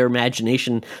basically their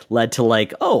imagination led to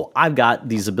like, oh, I've got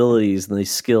these abilities and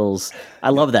these skills.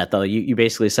 I love that though. You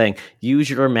basically saying use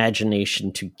your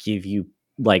imagination to give you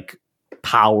like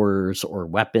powers or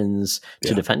weapons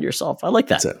to defend yourself. I like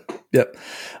that. That's it. Yep.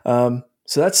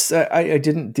 So that's,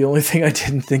 the only thing I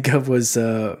didn't think of was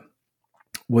a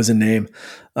name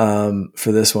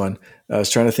for this one. I was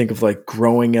trying to think of like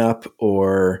growing up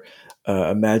or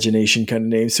imagination kind of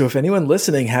name. So if anyone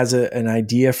listening has an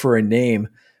idea for a name,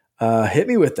 hit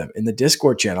me with them in the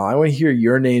Discord channel. I want to hear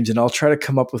your names, and I'll try to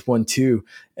come up with one too.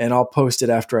 And I'll post it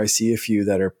after I see a few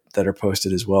that are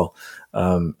posted as well.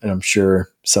 And I'm sure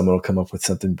someone will come up with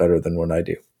something better than what I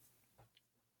do.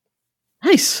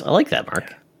 Nice. I like that,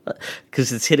 Mark.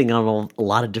 Because it's hitting on a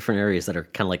lot of different areas that are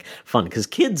kind of like fun. Because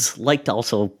kids like to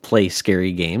also play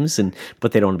scary games,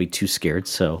 but they don't want to be too scared.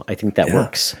 So I think that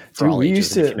works for all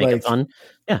ages. If you make it fun,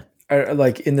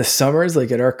 like in the summers,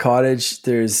 like at our cottage,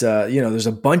 there's there's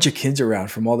a bunch of kids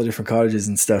around from all the different cottages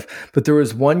and stuff. But there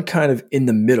was one kind of in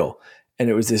the middle, and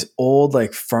it was this old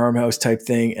like farmhouse type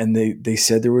thing. And they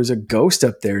said there was a ghost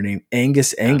up there named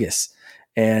Angus.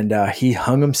 And he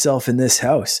hung himself in this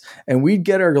house. And we'd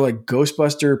get our like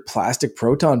Ghostbuster plastic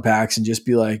proton packs and just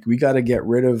be like, we got to get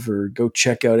rid of or go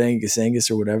check out Angus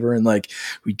or whatever. And like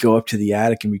we'd go up to the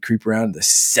attic and we'd creep around. The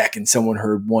second someone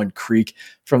heard one creak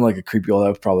from like a creepy old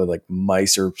house, probably like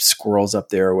mice or squirrels up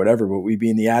there or whatever, but we'd be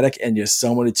in the attic and just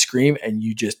someone would scream and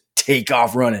you just take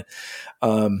off running.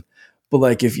 But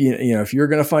like if if you're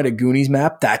gonna find a Goonies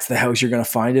map, that's the house you're gonna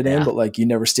find it in. But like you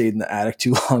never stayed in the attic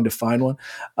too long to find one.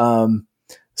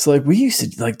 So like we used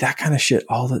to like that kind of shit.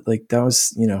 All that like that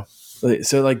was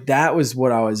so like that was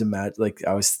what I was like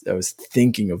I was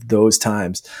thinking of those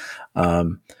times,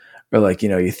 or like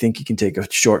you think you can take a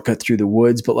shortcut through the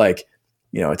woods, but like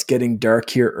it's getting dark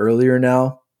here earlier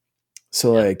now,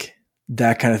 so like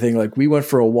that kind of thing. Like we went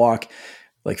for a walk,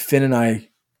 like Finn and I.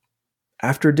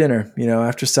 After dinner,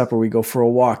 after supper, we go for a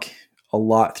walk a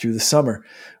lot through the summer.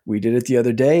 We did it the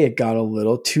other day. It got a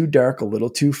little too dark, a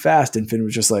little too fast. And Finn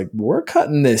was just like, we're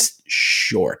cutting this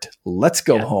short. Let's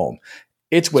go home.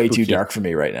 It's way too dark for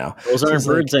me right now. Those aren't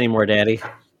birds anymore, Daddy.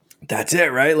 That's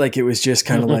it, right? Like it was just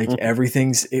kind of like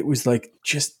it was like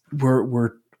just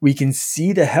we can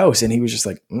see the house. And he was just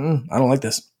like, I don't like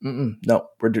this. No,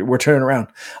 we're turning around.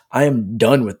 I am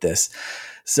done with this.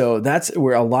 So that's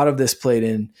where a lot of this played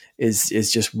in is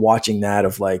just watching that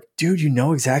of like, dude,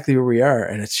 exactly where we are.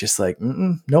 And it's just like,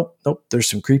 nope. There's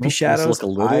some creepy shadows. Look a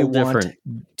little different.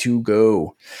 Want to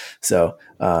go. So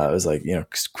it was like,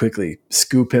 quickly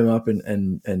scoop him up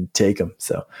and take him.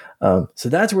 So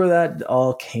that's where that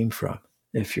all came from,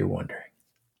 if you're wondering.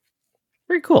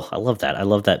 Very cool. I love that. I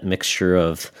love that mixture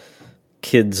of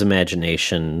kids'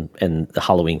 imagination and the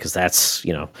Halloween, because that's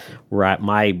where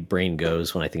my brain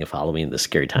goes when I think of Halloween, the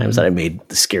scary times that I made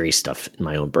the scary stuff in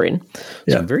my own brain.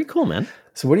 So very cool, man.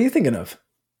 So what are you thinking of?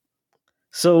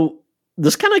 So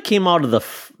this kind of came out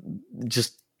of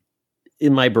just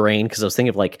in my brain, because I was thinking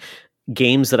of like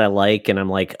games that I like, and I'm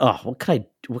like, oh, what could I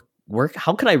work?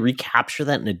 How could I recapture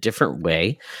that in a different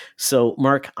way? So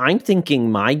Mark, I'm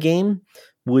thinking my game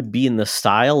would be in the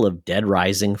style of Dead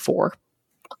Rising 4.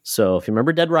 So if you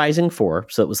remember Dead Rising 4,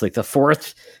 so it was like the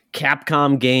fourth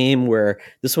Capcom game, where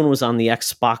this one was on the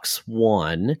Xbox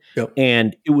One,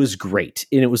 and it was great.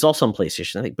 And it was also on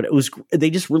PlayStation, I think, but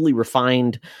they just really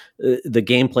refined the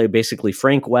gameplay. Basically,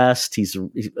 Frank West, he's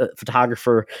a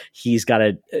photographer. He's got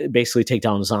to basically take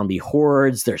down zombie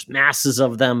hordes. There's masses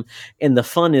of them. And the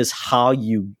fun is how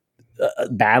you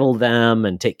battle them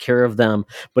and take care of them,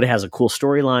 but it has a cool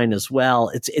storyline as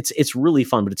well. It's really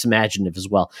fun, but it's imaginative as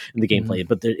well in the gameplay.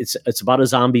 But it's about a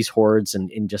zombies hordes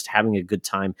and just having a good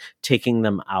time taking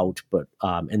them out, but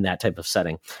in that type of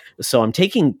setting. So I'm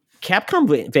taking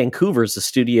Capcom Vancouver is the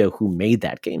studio who made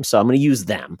that game, so I'm going to use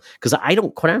them, because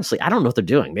quite honestly, I don't know what they're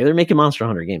doing. Maybe they're making Monster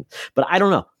Hunter game, but I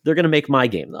don't know. They're going to make my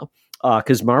game though,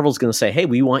 because Marvel's going to say, "Hey,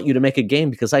 we want you to make a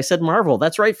game," because I said Marvel.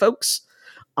 That's right, folks.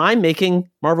 I'm making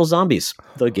Marvel Zombies,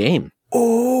 the game.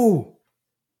 Oh,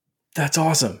 that's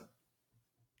awesome.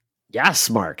 Yes,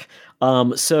 Mark.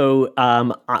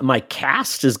 My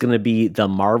cast is going to be the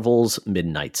Marvel's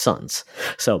Midnight Suns.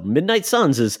 So Midnight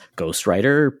Suns is Ghost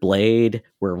Rider, Blade,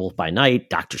 Werewolf by Night,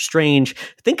 Doctor Strange.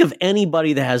 Think of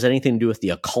anybody that has anything to do with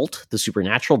the occult, the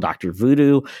supernatural, Dr.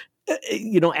 Voodoo.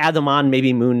 Add them on,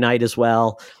 maybe Moon Knight as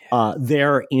well.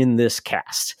 They're in this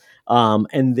cast.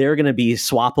 And they're going to be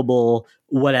swappable,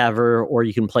 whatever, or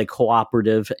you can play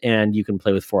cooperative and you can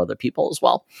play with 4 other people as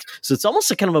well. So it's almost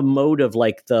a kind of a mode of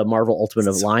like the Marvel Ultimate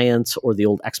Alliance or the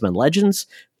old X-Men Legends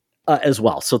as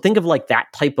well. So think of like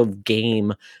that type of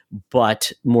game,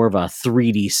 but more of a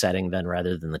 3D setting then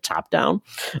rather than the top down.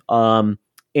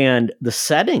 And the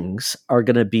settings are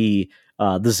going to be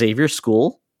the Xavier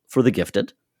School for the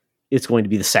Gifted. It's going to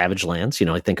be the Savage Lands.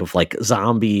 I think of like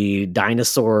zombie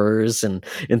dinosaurs and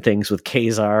things with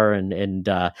Kazar and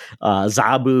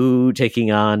Zabu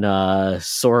taking on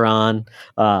Sauron.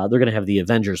 They're going to have the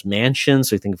Avengers Mansion.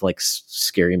 So you think of like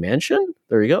Scary Mansion.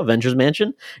 There you go, Avengers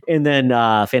Mansion. And then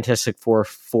Fantastic Four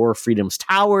Freedom's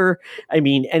Tower.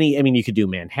 You could do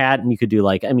Manhattan. You could do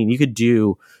you could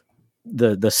do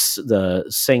the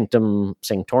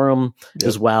Sanctorum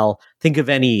as well. Think of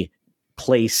any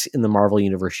place in the Marvel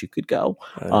universe you could go.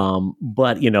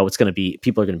 But it's going to be,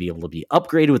 people are going to be able to be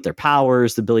upgraded with their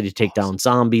powers, the ability to take down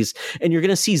zombies, and you're going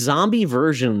to see zombie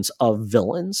versions of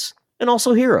villains and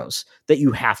also heroes that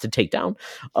you have to take down.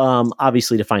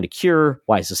 Obviously to find a cure.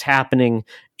 Why is this happening?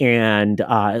 And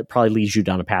it probably leads you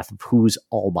down a path of who's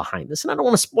all behind this. And I don't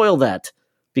want to spoil that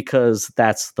because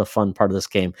that's the fun part of this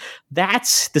game.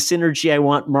 That's the synergy I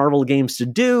want Marvel games to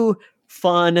do.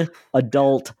 Fun,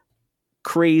 adult,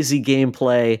 crazy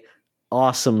gameplay,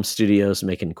 awesome studios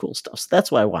making cool stuff. So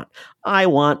that's what I want. I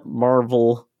want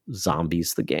Marvel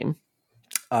Zombies, the game.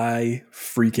 I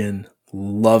freaking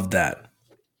love that.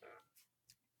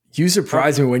 You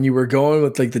surprised me when you were going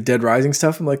with like the Dead Rising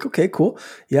stuff. I'm like, okay, cool.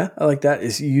 Yeah, I like that.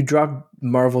 Is you drop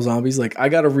Marvel Zombies? Like, I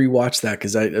got to rewatch that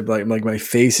because I like my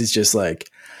face is just like,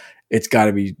 it's got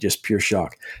to be just pure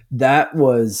shock. That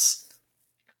was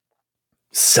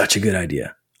such a good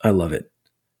idea. I love it.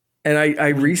 And I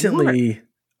recently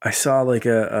I saw like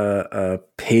a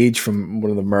page from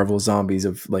one of the Marvel Zombies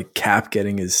of like Cap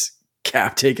getting his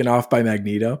cap taken off by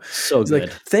Magneto. So He's good.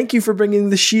 like, thank you for bringing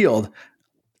the shield,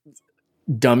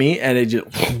 dummy. And it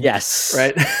just, yes.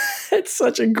 Right. It's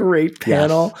such a great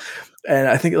panel. Yes. And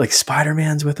I think like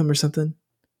Spider-Man's with him or something.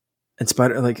 And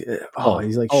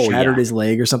he's like shattered his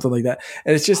leg or something like that.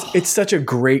 And it's just, it's such a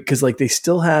great, cause like they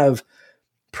still have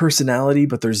personality,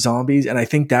 but they're zombies. And I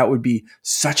think that would be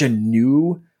such a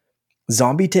new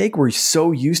zombie take. We're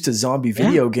so used to zombie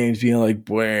video games being like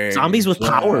zombies with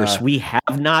powers. We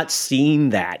have not seen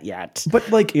that yet. But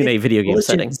like in a video game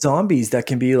setting, zombies that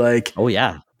can be like, oh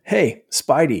yeah, hey,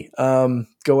 Spidey,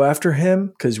 go after him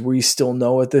because we still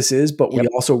know what this is, but we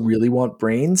also really want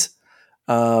brains.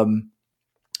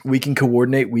 We can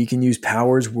coordinate. We can use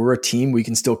powers. We're a team. We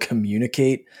can still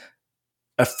communicate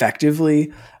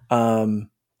effectively. You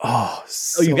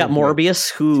got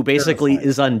Morbius, who basically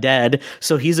is undead,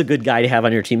 so he's a good guy to have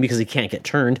on your team because he can't get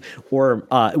turned. Or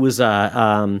it was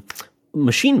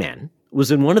Machine Man was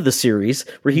in one of the series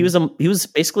where he was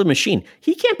basically a machine.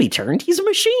 He can't be turned; he's a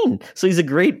machine. So he's a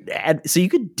great. So you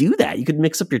could do that. You could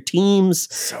mix up your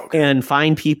teams and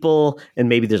find people, and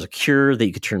maybe there's a cure that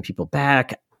you could turn people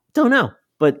back. Don't know,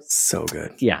 but so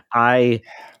good. Yeah, I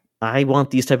want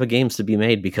these type of games to be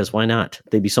made because why not?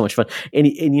 They'd be so much fun. And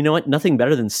you know what? Nothing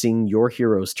better than seeing your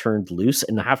heroes turned loose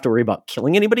and not have to worry about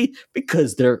killing anybody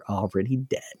because they're already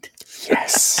dead.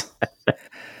 Yes.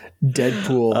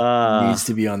 Deadpool needs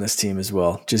to be on this team as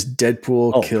well. Just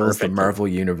Deadpool kills the Marvel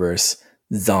Universe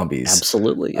zombies.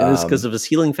 Absolutely. And it's because of his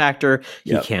healing factor.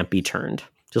 He can't be turned.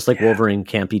 Just like Wolverine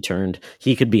can't be turned.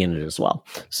 He could be in it as well.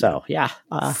 So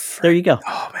there you go.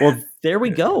 Well, there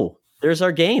we go. There's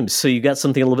our games. So you got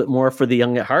something a little bit more for the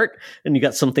young at heart, and you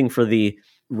got something for the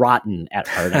rotten at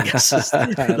heart, I guess.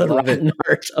 The rotten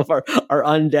heart of our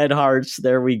undead hearts.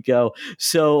 There we go.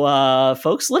 So,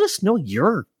 folks, let us know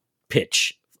your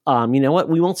pitch. You know what?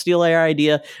 We won't steal our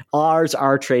idea. Ours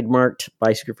are trademarked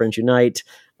by Secret Friends Unite,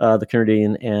 the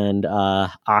Canadian, and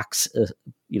Ox,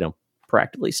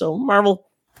 proactively. So, Marvel,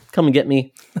 come and get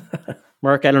me.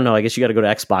 Mark, I don't know. I guess you got to go to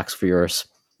Xbox for yours.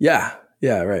 Yeah,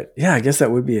 right. Yeah, I guess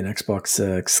that would be an Xbox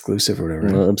exclusive or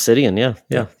whatever. Obsidian, yeah.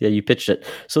 You pitched it.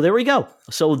 So there we go.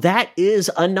 So that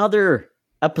is another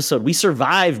episode. We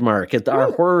survived, Mark. At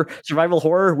our survival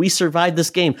horror, we survived this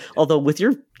game. Although with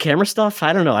your camera stuff,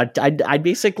 I don't know. I'd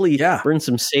basically burn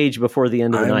some sage before the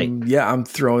end of the night. Yeah, I'm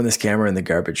throwing this camera in the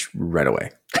garbage right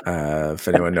away. If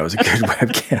anyone knows a good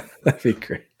webcam, that'd be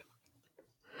great.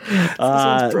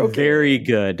 Very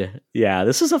good. Yeah,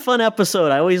 this is a fun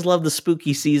episode. I always love the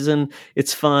spooky season.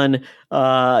 It's fun.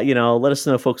 Let us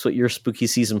know, folks, what your spooky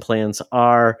season plans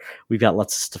are. We've got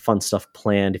lots of fun stuff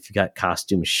planned. If you got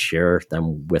costumes, share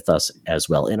them with us as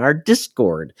well in our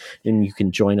Discord, and you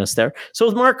can join us there. So,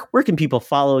 Mark, where can people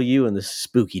follow you in this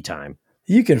spooky time?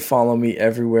 You can follow me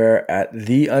everywhere at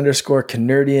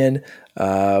 _Canardian,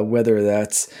 whether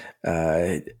that's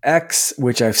X,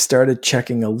 which I've started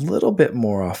checking a little bit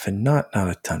more often, not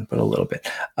a ton, but a little bit.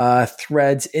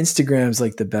 Threads, Instagram's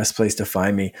like the best place to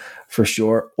find me for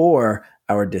sure, or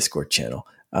our Discord channel.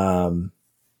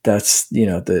 That's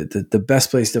the best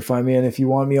place to find me. And if you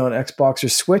want me on Xbox or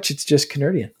Switch, it's just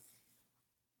Canardian.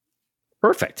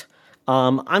 Perfect.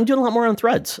 I'm doing a lot more on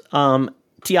Threads.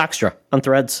 T-Oxtra on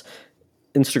Threads.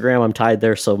 Instagram, I'm tied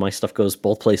there, so my stuff goes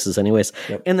both places anyways.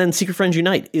 Yep. And then Secret Friends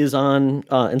Unite is on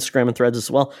Instagram and Threads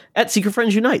as well, at Secret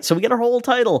Friends Unite. So we get our whole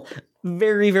title.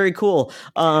 Very, very cool.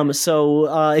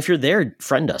 So if you're there,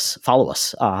 friend us, follow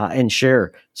us, and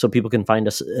share so people can find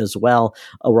us as well.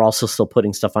 We're also still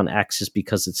putting stuff on X just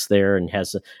because it's there and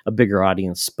has a bigger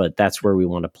audience, but that's where we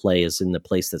want to play, is in the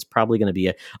place that's probably going to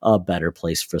be a better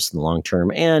place for us in the long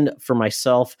term. And for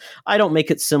myself, I don't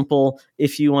make it simple.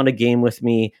 If you want a game with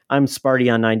me, I'm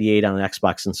Sparty on 98 on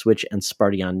Xbox and Switch, and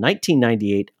Sparty on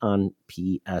 1998 on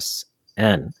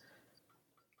PSN.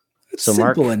 It's so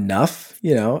simple enough.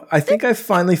 I think I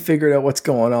finally figured out what's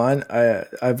going on.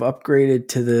 I've upgraded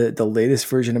to the latest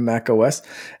version of Mac OS,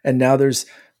 and now there's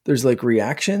like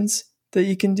reactions that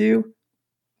you can do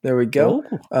There we go.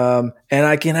 And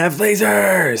I can have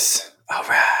lasers. All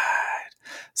right.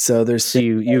 So there's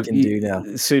things you can do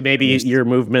now. So maybe your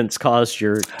movements caused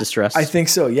your distress. I think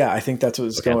so. Yeah, I think that's what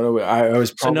was going on. I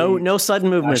was probably no sudden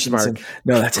movements, Mark.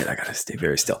 No, that's it. I gotta stay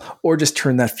very still, or just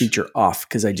turn that feature off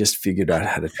because I just figured out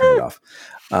how to turn it off.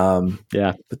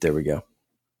 Yeah, but there we go.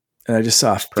 And I just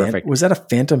saw perfect. Was that a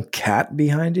phantom cat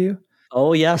behind you?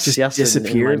 Oh yes, yes.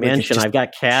 Disappeared. In my mansion. I've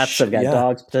got cats. I've got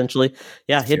dogs potentially.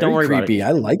 Yeah, don't worry about it.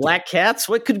 I like black cats.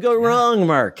 What could go wrong,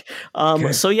 Mark?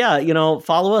 So yeah,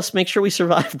 follow us. Make sure we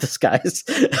survive this, guys.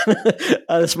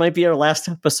 This might be our last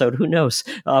episode. Who knows?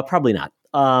 Probably not.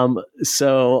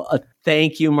 So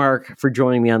thank you, Mark, for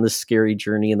joining me on this scary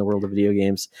journey in the world of video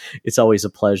games. It's always a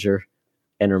pleasure.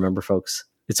 And remember, folks,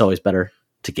 it's always better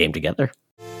to game together.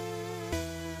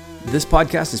 This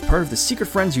podcast is part of the Secret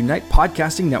Friends Unite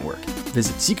podcasting network.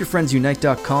 Visit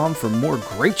secretfriendsunite.com for more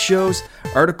great shows,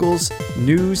 articles,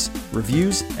 news,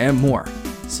 reviews, and more.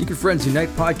 Secret Friends Unite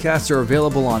podcasts are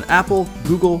available on Apple,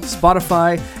 Google,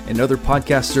 Spotify, and other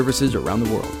podcast services around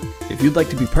the world. If you'd like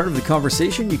to be part of the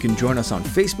conversation, you can join us on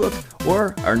Facebook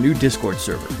or our new Discord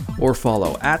server, or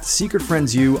follow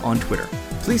 @SecretFriendsU on Twitter.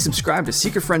 Please subscribe to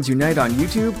Secret Friends Unite on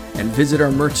YouTube and visit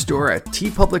our merch store at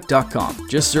tpublic.com.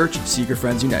 Just search Secret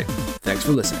Friends Unite. Thanks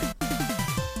for listening.